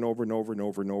happens over and over and over and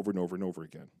over and over and over and over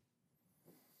again.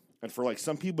 And for like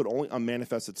some people, it only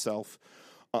manifests itself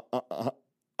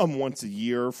once a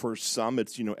year. For some,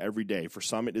 it's every day. For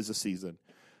some, it is a season.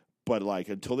 But like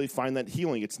until they find that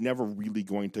healing, it's never really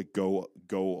going to go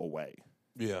away.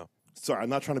 Yeah. Sorry, I'm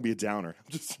not trying to be a downer.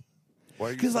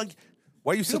 Why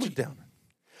are you such a downer?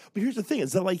 But here's the thing: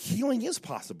 is that like healing is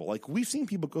possible. Like we've seen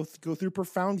people go through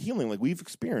profound healing. Like we've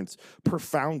experienced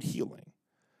profound healing.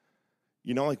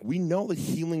 Like we know that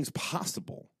healing's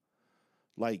possible.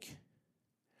 Like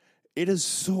it is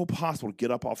so possible to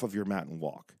get up off of your mat and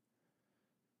walk.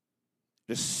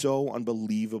 It is so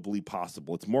unbelievably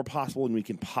possible. It's more possible than we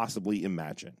can possibly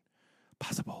imagine.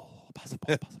 Possible.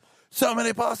 So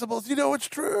many possibles. It's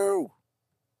true.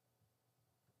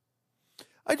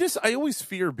 I always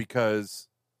fear because,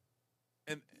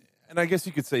 and I guess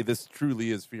you could say this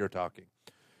truly is fear talking.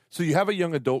 So you have a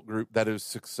young adult group that is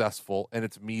successful and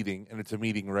it's meeting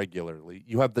regularly.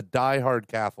 You have the diehard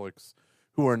Catholics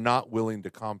who are not willing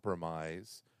to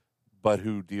compromise, but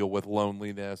who deal with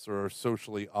loneliness or are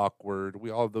socially awkward. We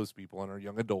all have those people in our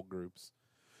young adult groups.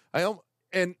 And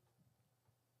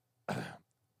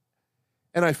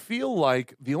I feel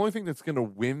like the only thing that's going to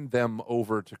win them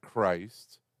over to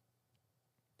Christ,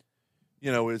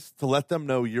 is to let them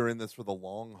know you're in this for the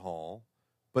long haul,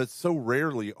 but so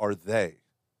rarely are they.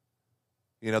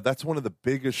 That's one of the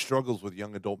biggest struggles with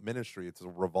young adult ministry. It's a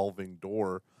revolving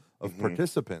door of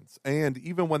participants. And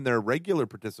even when they're regular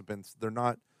participants, they're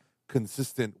not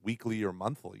consistent weekly or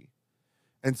monthly.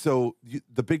 And so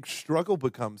the big struggle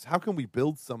becomes, how can we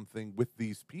build something with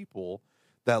these people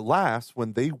that lasts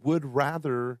when they would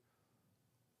rather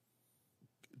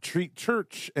treat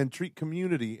church and treat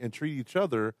community and treat each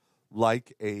other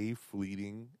like a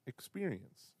fleeting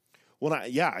experience? Well,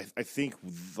 I think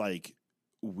like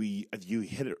you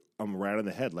hit it right on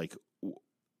the head. Like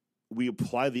we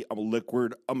apply the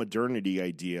liquid modernity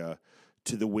idea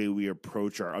to the way we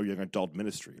approach our young adult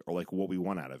ministry, or like what we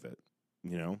want out of it.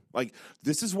 You know, like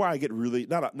this is why I get really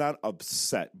not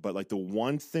upset, but like the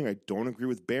one thing I don't agree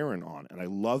with Barron on, and I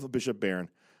love Bishop Barron.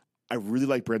 I really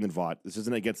like Brandon Vaught. This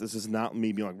isn't against. This is not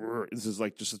me being like. "Rrr." This is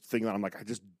like just a thing that I'm like. I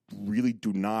just really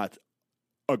do not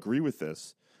agree with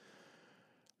this.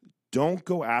 Don't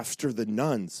go after the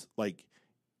nuns. Like,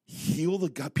 heal the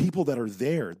people that are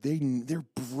there. They're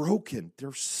broken.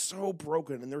 They're so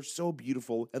broken, and they're so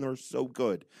beautiful, and they're so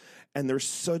good, and they're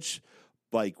such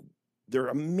like they're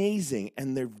amazing,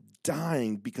 and they're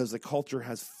dying because the culture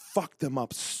has fucked them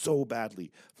up so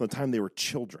badly from the time they were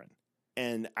children.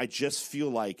 And I just feel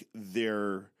like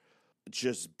they're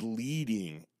just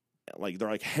bleeding, like they're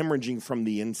like hemorrhaging from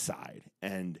the inside,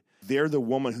 and they're the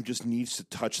woman who just needs to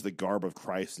touch the garb of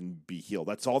Christ and be healed.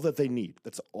 That's all that they need.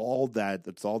 That's all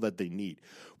that they need.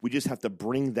 We just have to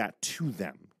bring that to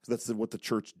them. That's what the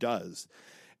church does.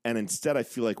 And instead, I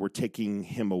feel like we're taking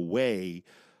him away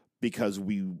because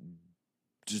we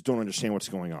just don't understand what's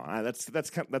going on. That's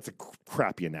a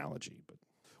crappy analogy, but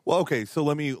Well, okay, so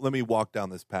let me walk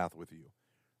down this path with you.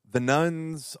 The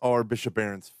nuns are Bishop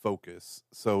Barron's focus.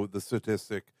 So the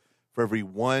statistic for every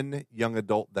one young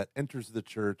adult that enters the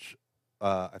church,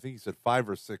 I think he said 5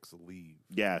 or 6 leave.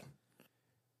 yeah,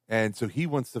 And so he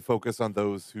wants to focus on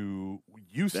those who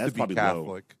used That's to be probably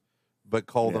Catholic, but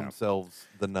call Yeah. themselves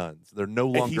the nuns. They're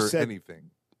no he longer said-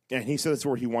 anything. and he said that's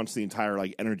where he wants the entire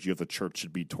like energy of the church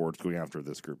should be towards going after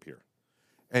this group here.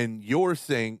 And you're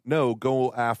saying, no,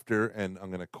 go after, and I'm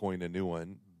going to coin a new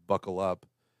one, buckle up,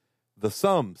 the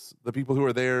sums, the people who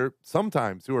are there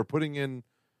sometimes, who are putting in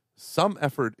some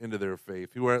effort into their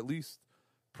faith, who are at least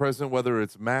present, whether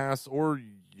it's mass or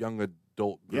young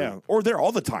adult group. Yeah, or there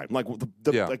all the time. Like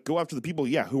Yeah. like go after the people,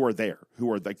 who are there,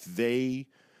 who are like they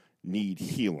need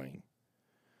healing.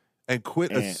 And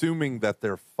quit And- assuming that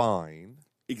they're fine.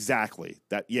 Exactly.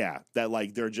 That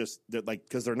like they're like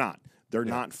because they're not. They're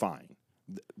not fine.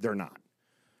 They're not.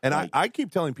 And Like- I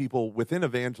keep telling people within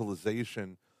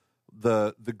evangelization,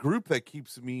 the group that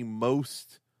keeps me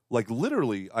most, like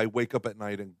literally, I wake up at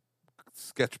night and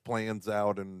sketch plans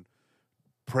out and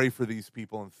pray for these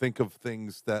people and think of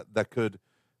things that could,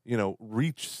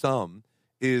 reach some,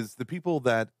 is the people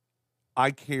that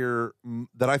I care,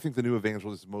 that I think the new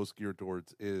evangelist is most geared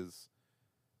towards is,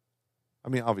 I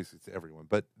mean, obviously it's everyone,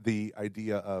 but the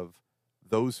idea of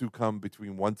those who come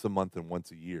between once a month and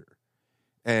once a year.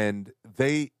 And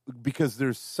because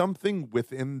there's something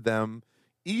within them,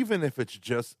 even if it's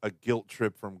just a guilt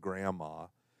trip from grandma,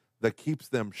 that keeps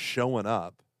them showing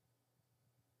up.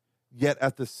 Yet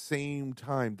at the same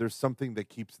time, there's something that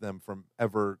keeps them from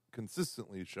ever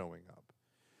consistently showing up.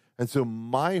 And so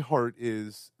my heart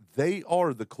is they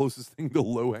are the closest thing to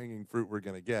low-hanging fruit we're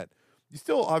going to get. You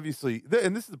still obviously,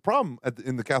 and this is the problem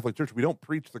in the Catholic Church, we don't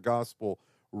preach the gospel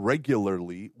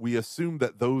regularly. We assume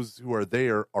that those who are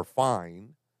there are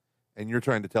fine, and you're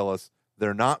trying to tell us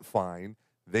they're not fine.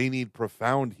 They need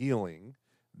profound healing.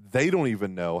 They don't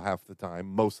even know half the time,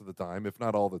 most of the time, if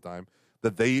not all the time,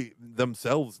 that they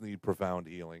themselves need profound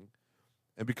healing.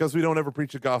 And because we don't ever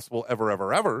preach the gospel ever,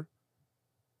 or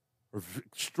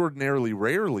extraordinarily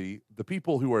rarely, the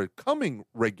people who are coming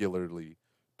regularly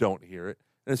don't hear it.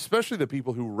 And especially the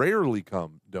people who rarely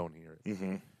come don't hear it.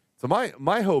 Mm-hmm. So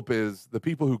my hope is the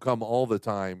people who come all the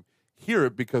time hear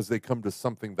it because they come to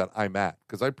something that I'm at.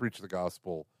 Because I preach the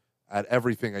gospel at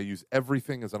everything. I use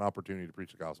everything as an opportunity to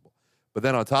preach the gospel. But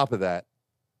then on top of that,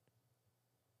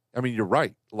 I mean, you're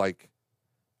right. Like,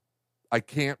 I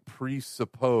can't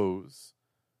presuppose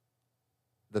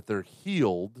that they're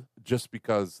healed just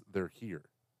because they're here.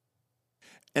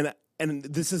 And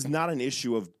this is not an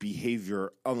issue of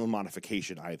behavior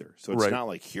modification either. So it's Right. not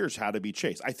like here's how to be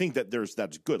chaste. I think that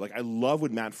that's good. Like I love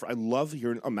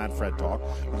hearing a Matt Fred talk.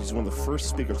 He's one of the first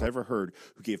speakers I ever heard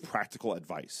who gave practical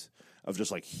advice of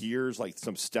just like here's like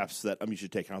some steps that you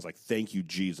should take. And I was like, thank you,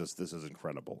 Jesus. This is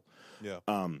incredible. Yeah.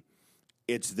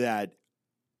 It's that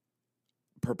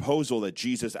proposal that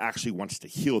Jesus actually wants to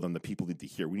heal them. The people need to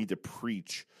hear. We need to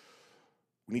preach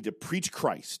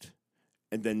Christ,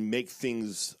 and then make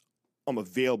things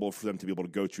available for them to be able to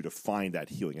go to find that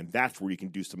healing. And that's where you can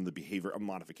do some of the behavior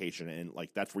modification, and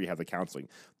like that's where you have the counseling.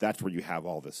 That's where you have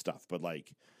all this stuff. But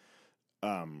like,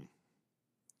 I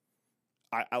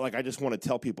just want to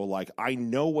tell people, like, I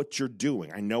know what you're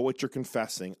doing. I know what you're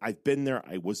confessing. I've been there.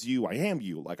 I was you. I am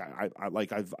you. Like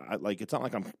it's not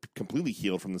like I'm completely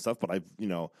healed from the stuff, but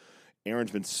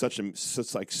Aaron's been such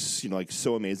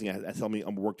so amazing. I tell me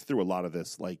I'm worked through a lot of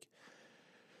this. Like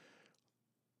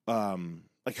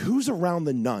who's around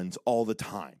the nuns all the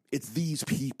time? It's these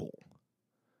people.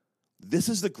 This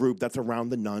is the group that's around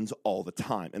the nuns all the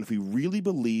time. And if we really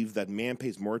believe that man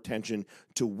pays more attention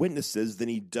to witnesses than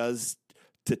he does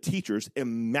to teachers.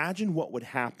 Imagine what would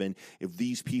happen if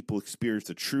these people experienced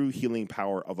the true healing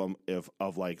power of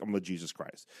Jesus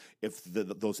Christ. If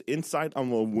those inside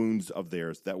wounds of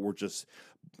theirs that were just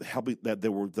helping, that they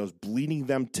were those bleeding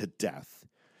them to death,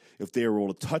 if they were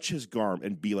able to touch his garment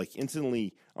and be like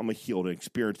instantly healed and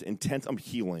experience intense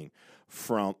healing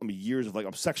from years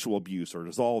of sexual abuse or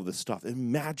just all of this stuff.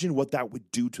 Imagine what that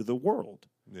would do to the world.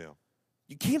 Yeah.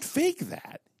 You can't fake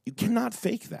that. You cannot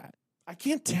fake that. I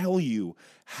can't tell you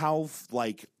how,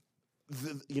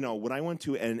 when I went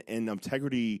to an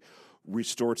integrity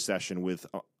restored session with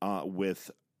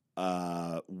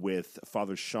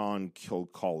Father Sean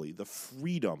Kilcawley, the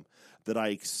freedom that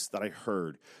I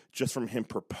heard just from him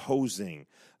proposing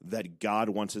that God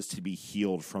wants us to be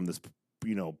healed from this,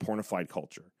 pornified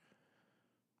culture.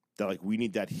 That we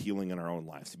need that healing in our own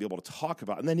lives to be able to talk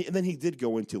about, and then he did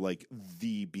go into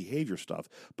the behavior stuff,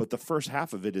 but the first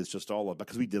half of it is just all about,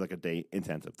 because we did a day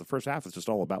intensive. The first half is just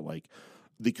all about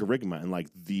the charisma and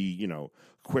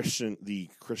the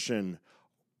Christian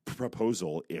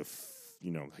proposal, if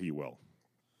you will.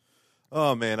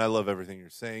 Oh man, I love everything you're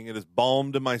saying. It is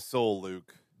balm to my soul,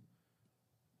 Luke.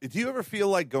 Do you ever feel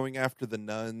like going after the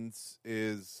nuns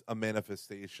is a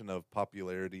manifestation of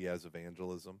popularity as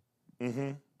evangelism?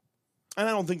 Mm-hmm. And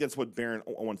I don't think that's what Barron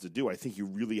wants to do. I think he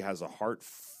really has a heart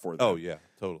for that. Oh yeah,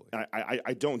 totally.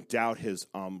 I don't doubt his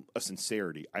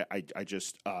sincerity. I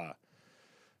just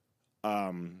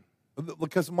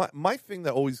because my thing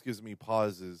that always gives me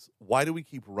pause is, why do we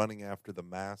keep running after the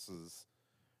masses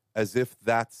as if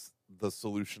that's the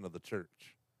solution of the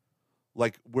church?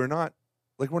 We're not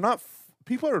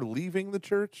people are leaving the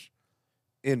church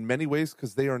in many ways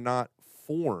because they are not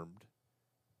formed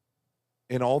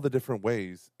in all the different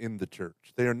ways in the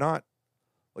church. They are not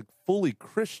fully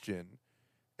Christian.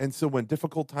 And so when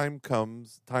difficult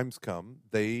times come,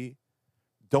 they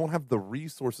don't have the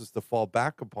resources to fall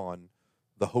back upon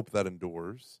the hope that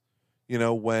endures.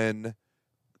 When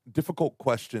difficult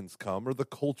questions come or the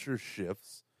culture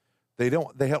shifts, they're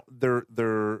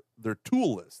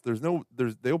toolless.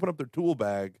 They open up their tool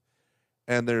bag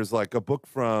and there's a book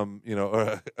from,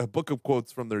 a book of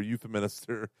quotes from their youth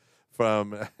minister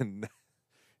from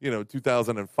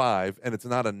 2005, and it's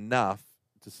not enough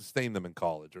to sustain them in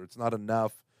college, or it's not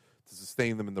enough to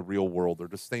sustain them in the real world, or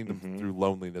to sustain them through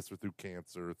loneliness or through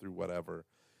cancer or through whatever.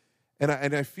 And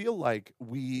I feel like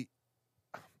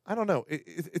I don't know,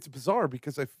 it's bizarre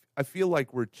because I feel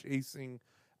like we're chasing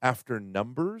after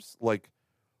numbers.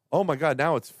 Oh my God,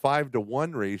 now it's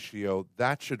 5-to-1 ratio.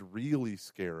 That should really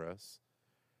scare us.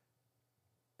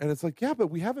 And it's yeah, but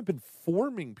we haven't been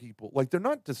forming people. They're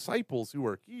not disciples who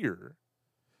are here.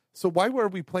 So why were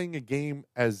we playing a game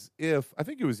as if, I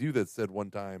think it was you that said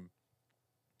one time,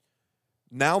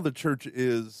 now the church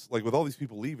is, with all these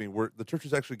people leaving, the church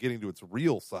is actually getting to its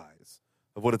real size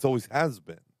of what it always has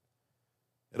been.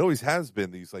 It always has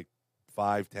been these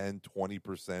 5, 10,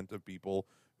 20% of people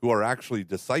who are actually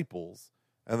disciples,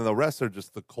 and then the rest are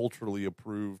just the culturally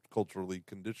approved, culturally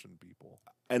conditioned people.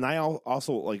 And I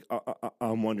also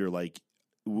wonder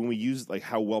when we use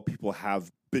how well people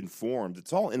have been formed,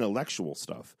 it's all intellectual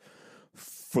stuff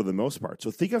for the most part.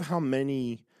 So think of how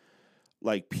many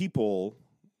people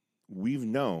we've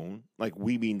known,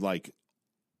 we mean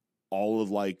all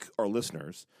of our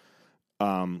listeners,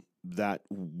 that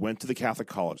went to the Catholic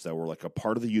college, that were a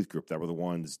part of the youth group, that were the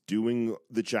ones doing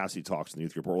the chastity talks in the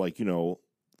youth group, or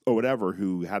or whatever,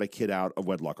 who had a kid out of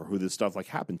wedlock, or who this stuff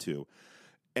happened to.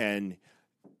 And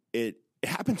it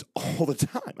happens all the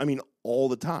time. I mean, all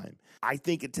the time. I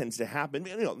think it tends to happen.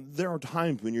 There are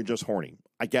times when you're just horny.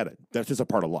 I get it. That's just a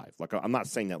part of life. I'm not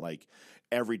saying that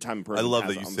every time a person I love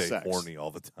has that you say sex. horny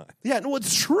all the time. Yeah, no,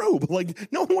 it's true.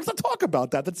 But no one wants to talk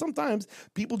about that. That sometimes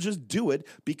people just do it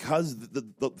because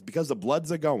because the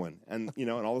bloods are going, and and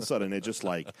all of a sudden it just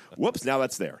whoops, now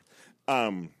that's there.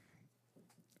 But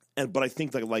I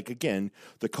think that again,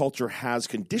 the culture has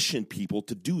conditioned people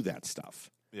to do that stuff.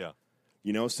 Yeah.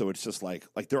 So it's just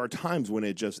there are times when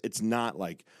it's not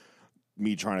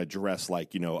me trying to address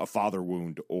a father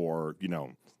wound, or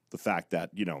the fact that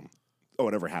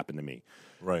whatever happened to me.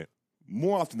 Right.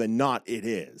 More often than not, it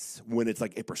is when it's a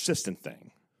persistent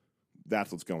thing.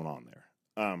 That's what's going on there.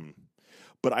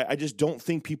 But I just don't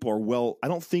think people are I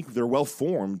don't think they're well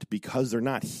formed because they're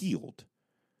not healed.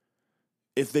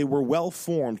 If they were well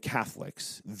formed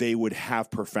Catholics, they would have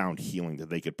profound healing that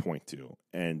they could point to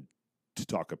and to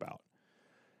talk about.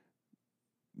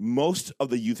 Most of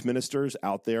the youth ministers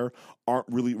out there aren't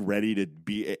really ready to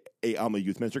be a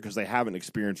youth minister because they haven't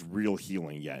experienced real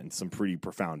healing yet in some pretty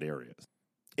profound areas.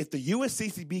 If the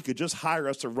USCCB could just hire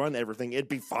us to run everything, it'd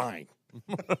be fine.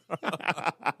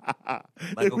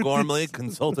 Michael Gormley,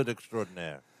 consultant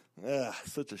extraordinaire.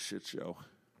 Such a shit show.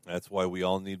 That's why we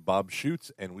all need Bob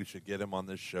Schutz, and we should get him on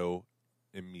this show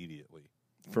immediately.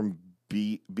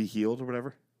 Be Healed or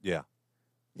whatever? Yeah.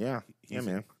 Yeah. Yeah,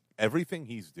 man. Everything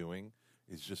he's doing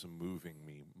is just moving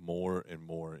me more and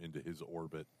more into his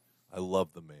orbit. I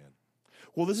love the man.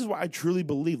 Well, this is why I truly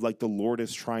believe, like, the Lord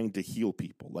is trying to heal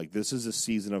people. Like, this is a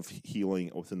season of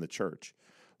healing within the church.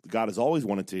 God has always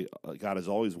wanted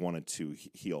to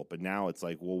heal, but now it's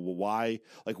like, well, why?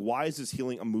 Like, why is this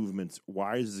healing a movement?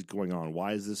 Why is this going on?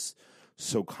 Why is this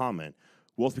so common?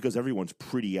 Well, it's because everyone's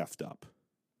pretty effed up,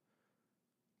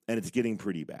 and it's getting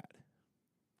pretty bad.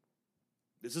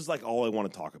 This is like all I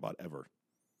want to talk about ever.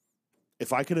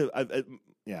 If I could have,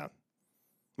 yeah,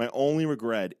 my only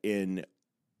regret in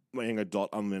my young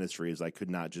adult ministry is I could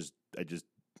not just,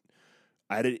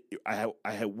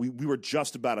 we were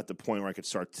just about at the point where I could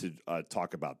start to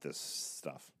talk about this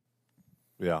stuff.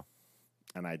 Yeah.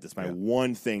 And that's my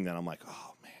one thing that I'm like,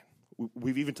 oh man,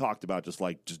 we've even talked about just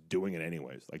doing it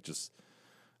anyways. Like, just,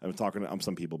 I've been talking to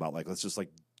some people about, like, let's just,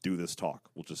 like, do this talk.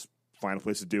 We'll just find a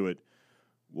place to do it.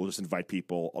 We'll just invite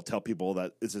people. I'll tell people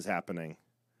that this is happening,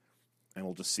 and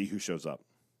we'll just see who shows up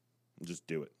and just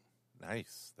do it.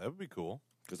 Nice. That would be cool.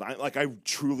 Because I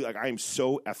am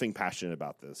so effing passionate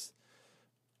about this.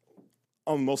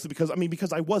 Mostly because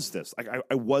I was this. Like,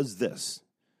 I was this.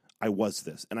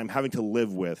 And I'm having to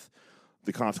live with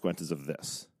the consequences of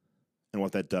this and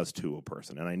what that does to a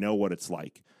person. And I know what it's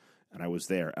like. And I was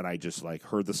there, and I just, like,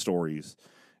 heard the stories,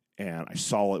 and I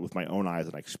saw it with my own eyes,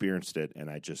 and I experienced it, and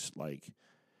I just, like,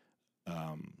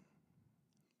 I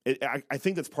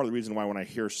think that's part of the reason why when I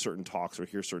hear certain talks or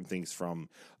hear certain things from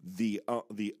the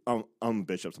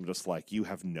bishops, I'm just like, you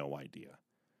have no idea.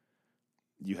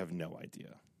 You have no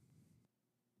idea.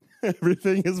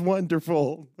 Everything is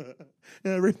wonderful.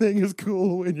 Everything is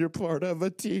cool when you're part of a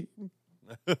team.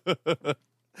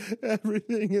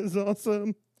 Everything is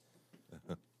awesome.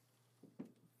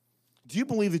 Do you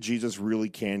believe that Jesus really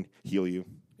can heal you?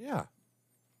 Yeah.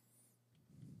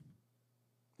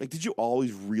 Like, did you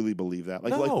always really believe that?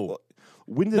 Like, no.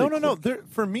 When did No.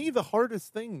 For me, the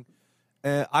hardest thing,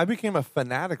 I became a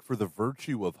fanatic for the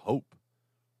virtue of hope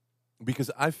because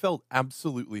I felt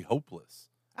absolutely hopeless.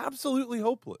 Absolutely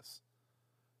hopeless.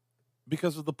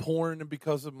 Because of the porn and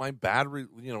because of my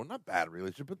not bad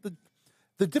relationship, but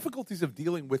the difficulties of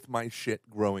dealing with my shit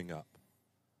growing up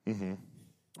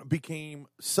became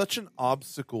such an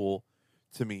obstacle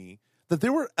to me that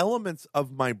there were elements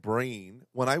of my brain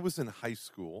when I was in high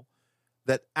school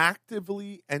that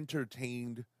actively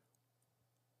entertained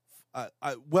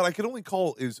what I could only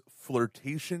call is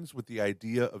flirtations with the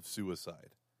idea of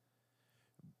suicide.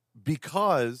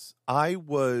 Because I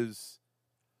was,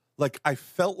 like, I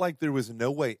felt like there was no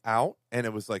way out, and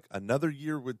it was like another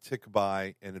year would tick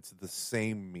by, and it's the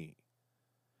same me.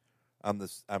 I'm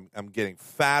getting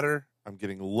fatter, I'm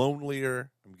getting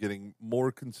lonelier, I'm getting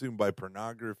more consumed by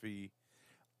pornography,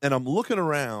 and I'm looking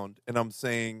around, and I'm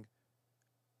saying,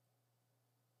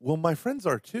 well, my friends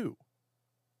are too.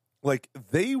 Like,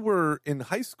 they were in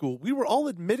high school, we were all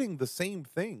admitting the same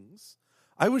things.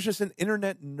 I was just an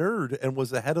internet nerd and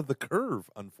was ahead of the curve,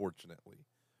 unfortunately.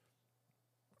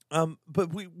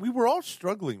 But we were all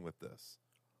struggling with this.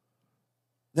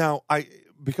 Now,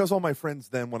 because all my friends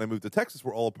then, when I moved to Texas,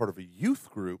 were all a part of a youth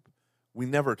group, we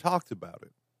never talked about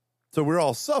it. So we're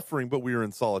all suffering, but we were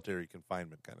in solitary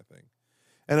confinement kind of thing.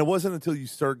 And it wasn't until you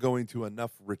start going to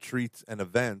enough retreats and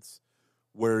events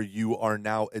where you are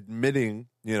now admitting,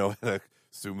 at a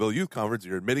Steubenville Youth Conference,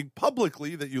 you're admitting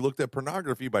publicly that you looked at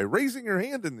pornography by raising your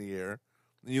hand in the air,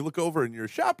 and you look over and your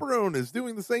chaperone is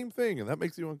doing the same thing, and that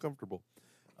makes you uncomfortable.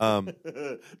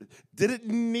 Didn't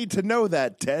need to know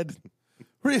that, Ted.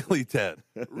 Really, Ted?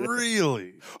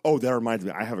 Really? Oh, that reminds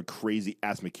me. I have a crazy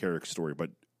Ass McCarrick story, but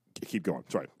keep going.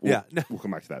 Sorry. We'll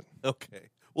come back to that. Okay.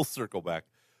 We'll circle back.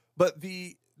 But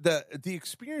the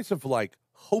experience of, like,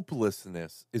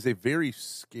 hopelessness is a very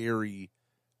scary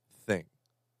thing.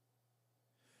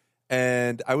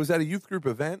 And I was at a youth group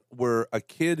event where a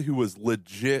kid who was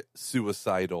legit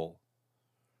suicidal,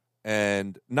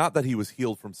 and not that he was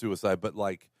healed from suicide, but,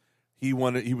 like, he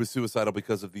was suicidal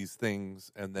because of these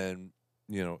things, and then,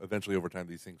 eventually over time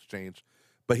these things changed.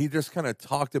 But he just kind of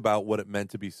talked about what it meant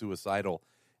to be suicidal.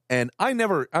 And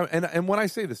and when I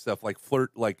say this stuff, like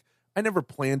flirt, like, I never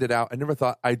planned it out.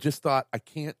 I just thought I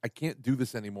can't do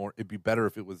this anymore. It'd be better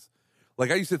if it was,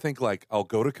 like, I used to think, like, I'll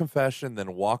go to confession,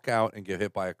 then walk out and get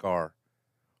hit by a car.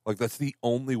 Like, that's the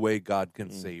only way God can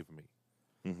save me.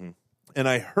 Mm-hmm. And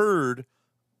I heard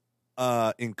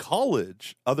in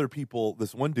college, other people,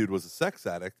 this one dude was a sex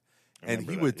addict, And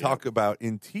he would talk about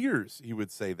in tears, he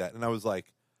would say that. And I was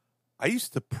like, I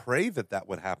used to pray that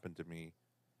would happen to me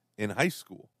in high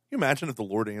school. Can you imagine if the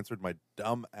Lord answered my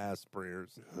dumb ass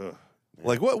prayers?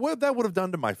 Like what that would have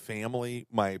done to my family,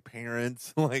 my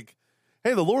parents. Like,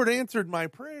 hey, the Lord answered my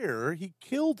prayer. He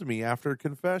killed me after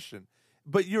confession.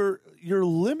 But you're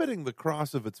limiting the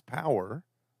cross of its power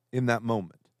in that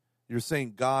moment. You're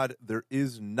saying, God, there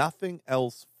is nothing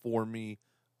else for me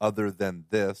other than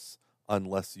this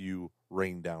unless you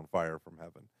rain down fire from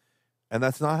heaven. And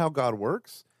that's not how God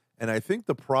works. And I think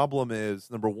the problem is,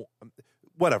 number one,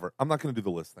 whatever, I'm not going to do the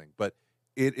list thing, but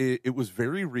it was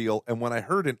very real. And when I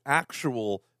heard an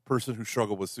actual person who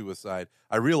struggled with suicide,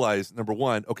 I realized, number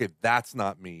one, okay, that's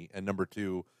not me. And number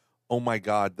two, oh my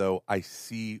God, though, I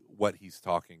see what he's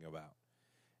talking about.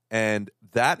 And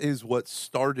that is what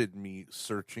started me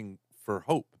searching for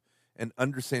hope and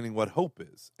understanding what hope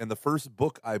is. And the first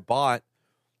book I bought,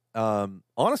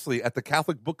 honestly, at the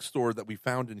Catholic bookstore that we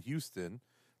found in Houston,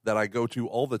 that I go to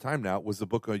all the time now, was the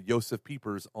book of Joseph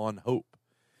Pieper's On Hope.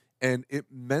 And it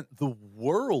meant the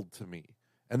world to me.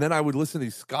 And then I would listen to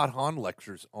these Scott Hahn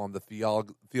lectures on the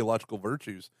theological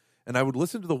virtues, and I would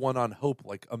listen to the one on hope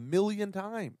like a million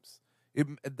times.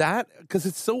 Because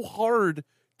it's so hard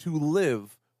to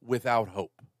live without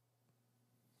hope.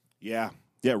 Yeah,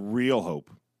 real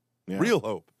hope. Yeah. Real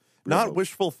hope. Not hope.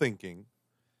 Wishful thinking.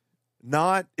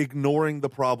 Not ignoring the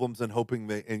problems and hoping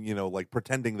like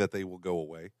pretending that they will go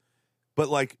away. But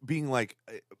like being like,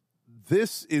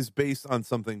 this is based on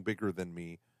something bigger than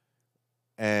me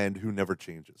and who never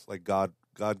changes. Like God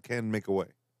can make a way.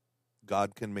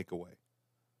 God can make a way.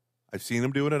 I've seen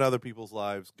him do it in other people's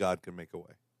lives. God can make a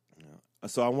way. Yeah.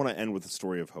 So I want to end with a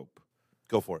story of hope.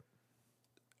 Go for it.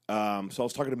 So I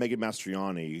was talking to Megan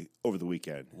Mastriani over the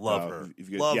weekend. Love her.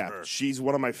 Love her. She's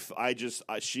one of my.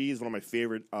 She's one of my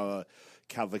favorite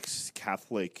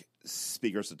Catholic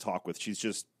speakers to talk with.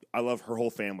 I love her whole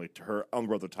family. Her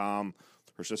brother Tom,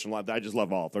 her sister-in-law. I just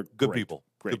love all. They're good great. People.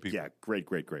 Great. Good people. Yeah,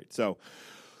 great. So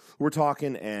we're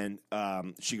talking, and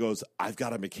she goes, "I've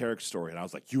got a McCarrick story," and I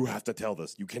was like, "You have to tell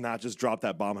this. You cannot just drop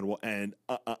that bomb and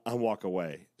walk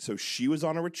away." So she was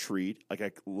on a retreat,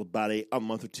 like about a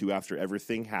month or two after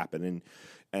everything happened,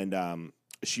 and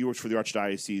she works for the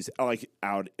Archdiocese, like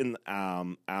out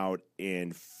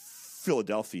in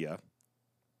Philadelphia.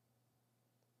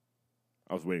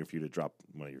 I was waiting for you to drop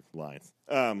one of your lines.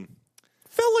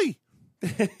 Philly,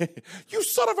 you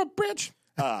son of a bitch.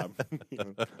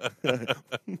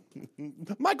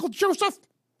 Michael Joseph,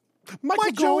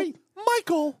 Michael Joey,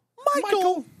 Michael.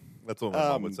 That's what my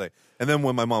mom would say. And then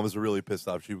when my mom was really pissed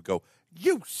off, she would go,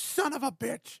 "You son of a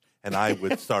bitch," and I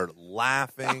would start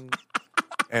laughing.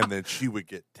 And then she would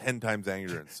get 10 times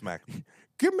angrier and smack me.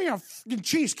 "Give me a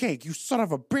cheesecake, you son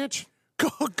of a bitch.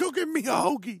 Go get me a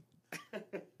hoagie.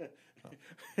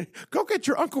 Go get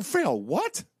your Uncle Phil."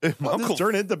 What? Uncle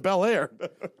turn into Bel Air.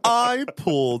 I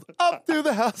pulled up through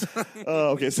the house.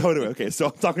 Okay. So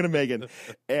I'm talking to Megan,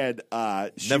 and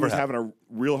she was having a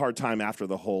real hard time after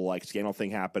the whole like scandal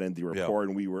thing happened and the report.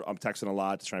 And I'm texting a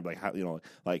lot, just trying to be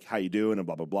like, how you doing and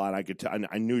blah blah blah. And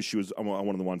I knew she was one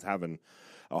of the ones having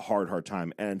a hard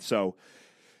time. And so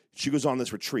she goes on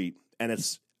this retreat, and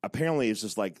it's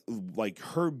just like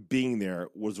her being there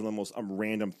was one of the most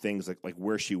random things, like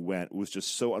where she went. It was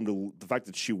just so the fact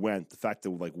that she went, the fact that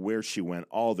like where she went,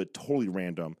 all of it totally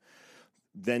random.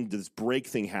 Then this break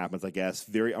thing happens, I guess,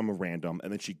 very random,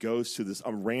 and then she goes to this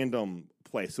random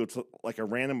place. So it's like a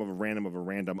random of a random of a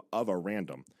random of a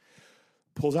random.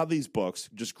 Pulls out these books,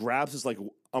 just grabs this like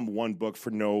one book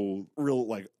for no real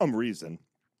reason.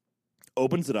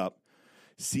 Opens it up,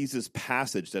 sees this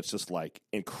passage that's just like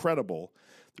incredible.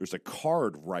 There's a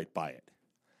card right by it.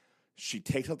 She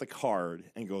takes out the card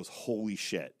and goes, "Holy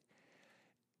shit.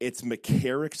 It's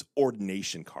McCarrick's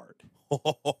ordination card."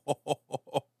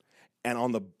 And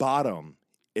on the bottom,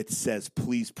 it says,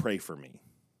 "Please pray for me."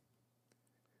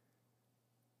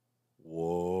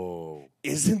 Whoa.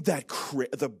 Isn't that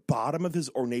the bottom of his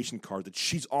ordination card, that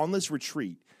she's on this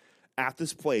retreat at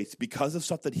this place because of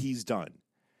stuff that he's done.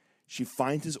 She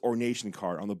finds his ordination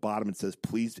card on the bottom and says,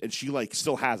 "Please," and she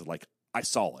still has it, like, I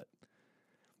saw it.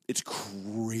 It's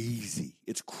crazy.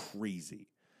 It's crazy.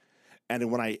 And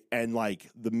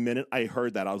the minute I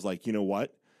heard that, I was like, you know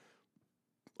what?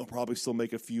 I'll probably still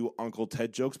make a few Uncle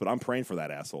Ted jokes, but I'm praying for that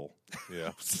asshole. Yeah.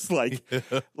 It's just like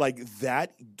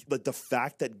that, like the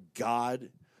fact that God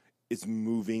is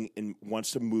moving and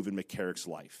wants to move in McCarrick's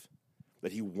life,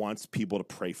 that he wants people to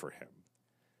pray for him.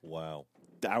 Wow.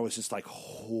 That was just like,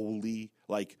 holy,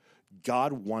 like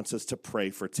God wants us to pray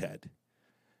for Ted.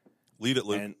 Lead it,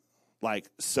 Luke. And let's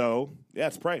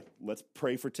pray. Let's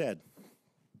pray for Ted.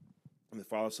 In the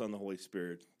Father, Son, and the Holy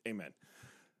Spirit. Amen.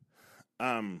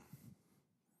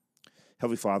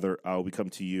 Heavenly Father, we come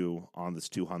to you on this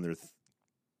 200th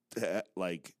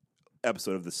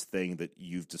episode of this thing that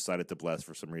you've decided to bless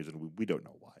for some reason. We don't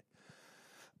know why.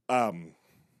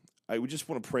 We just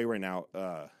want to pray right now.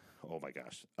 Oh my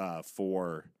gosh,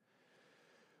 for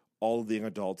all of the young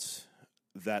adults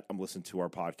that listening to our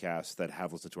podcast, that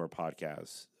have listened to our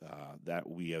podcast, that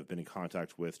we have been in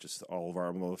contact with, just all of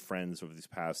our friends over these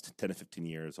past 10 to 15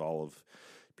 years, all of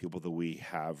people that we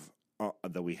have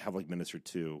ministered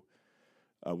to.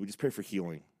 We just pray for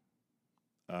healing.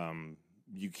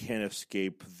 You can't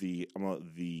escape the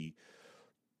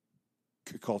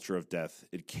culture of death.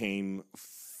 It came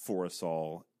for us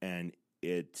all, and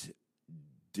it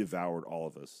devoured all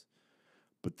of us.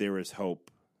 But there is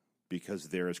hope, because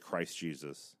there is Christ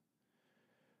Jesus.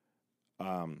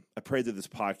 I pray that this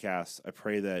podcast, I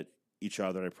pray that each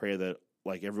other, I pray that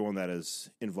everyone that is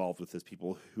involved with this,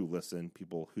 people who listen,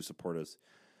 people who support us,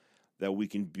 that we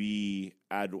can be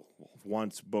at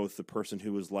once both the person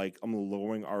who is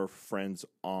lowering our friends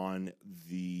on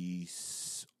the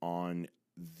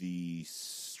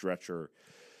stretcher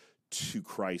to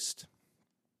Christ,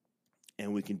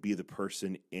 and we can be the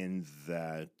person in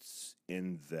that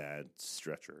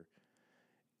stretcher,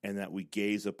 and that we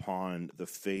gaze upon the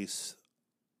face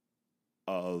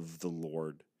of the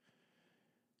Lord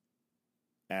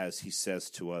as he says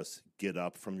to us, "Get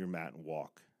up from your mat and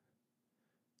walk."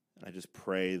 And I just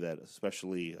pray that,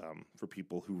 especially for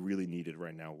people who really need it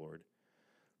right now, Lord,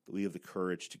 that we have the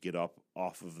courage to get up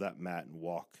off of that mat and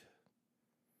walk.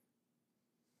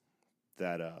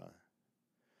 That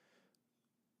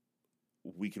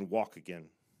we can walk again.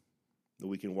 That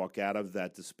we can walk out of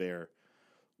that despair.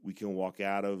 We can walk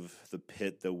out of the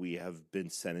pit that we have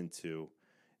been sent into,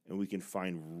 and we can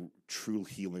find true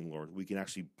healing, Lord. We can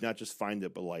actually not just find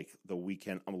it, but that we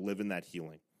can live in that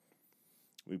healing.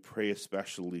 We pray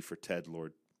especially for Ted,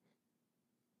 Lord.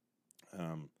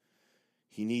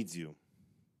 He needs you.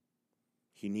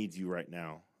 He needs you right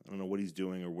now. I don't know what he's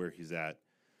doing or where he's at,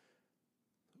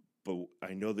 but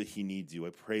I know that he needs you. I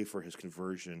pray for his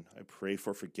conversion. I pray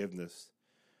for forgiveness.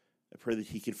 I pray that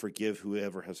he can forgive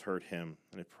whoever has hurt him,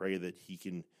 and I pray that he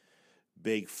can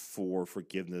beg for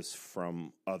forgiveness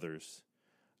from others.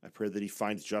 I pray that he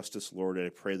finds justice, Lord, and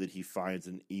I pray that he finds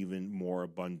an even more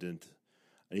abundant,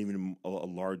 and even a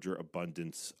larger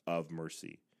abundance of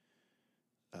mercy.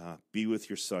 Be with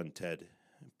your son, Ted.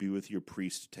 Be with your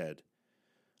priest, Ted.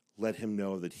 Let him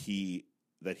know that he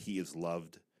is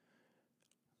loved,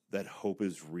 that hope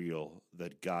is real,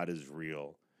 that God is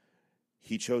real.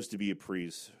 He chose to be a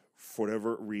priest for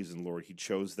whatever reason, Lord. He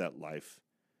chose that life.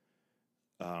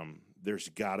 There's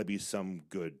got to be some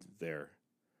good there.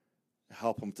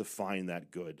 Help him to find that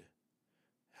good.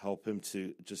 Help him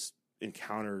to just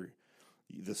encounter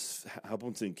this. Help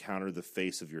him to encounter the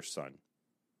face of your Son.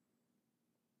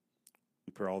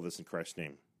 We pray all this in Christ's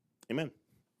name. Amen.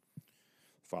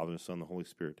 Father, and Son, and the Holy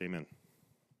Spirit. Amen.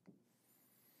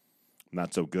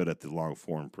 Not so good at the long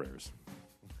form prayers.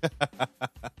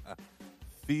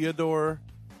 Theodore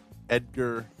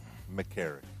Edgar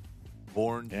McCarrick,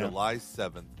 born July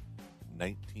 7th,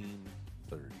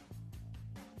 1930.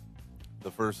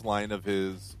 The first line of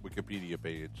his Wikipedia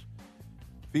page: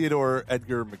 Theodore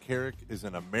Edgar McCarrick is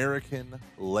an American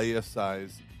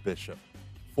laicized bishop,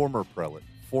 former prelate,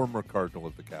 former cardinal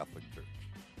of the Catholic Church,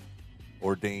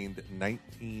 ordained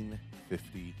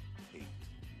 1958.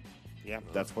 Yeah,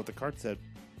 that's what the card said.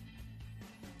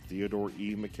 Theodore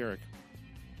E. McCarrick.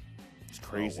 It's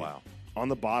crazy. Oh, wow. On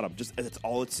the bottom, that's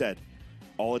all it said.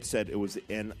 All it said. It was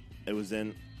in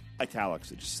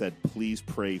italics. It just said, "Please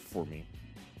pray for me."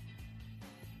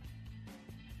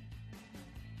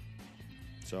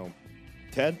 So,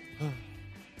 Ted,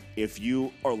 if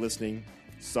you are listening,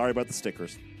 sorry about the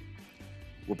stickers.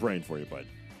 We're praying for you, bud.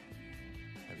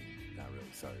 I mean, not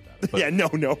really sorry about it. But yeah, no.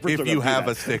 if you have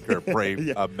a sticker, pray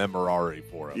a memorare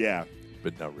for him. Yeah.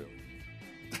 But not really.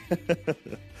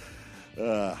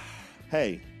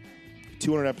 Hey,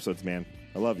 200 episodes, man.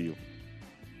 I love you.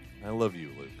 I love you,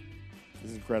 Luke.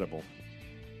 This is incredible.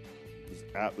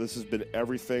 This has been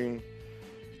everything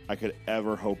I could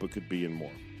ever hope it could be and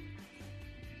more.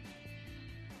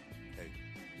 Hey,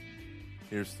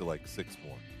 here's to 6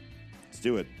 more. Let's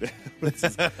do it.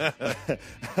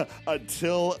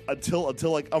 until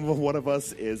one of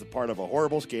us is a part of a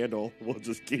horrible scandal, we'll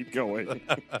just keep going.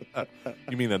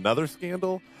 You mean another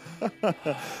scandal?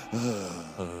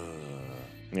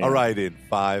 All right, in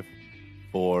 5,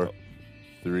 4,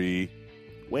 3.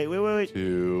 Wait.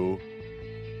 2,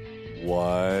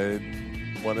 1,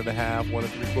 1.5, 1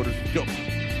 3/4. Go.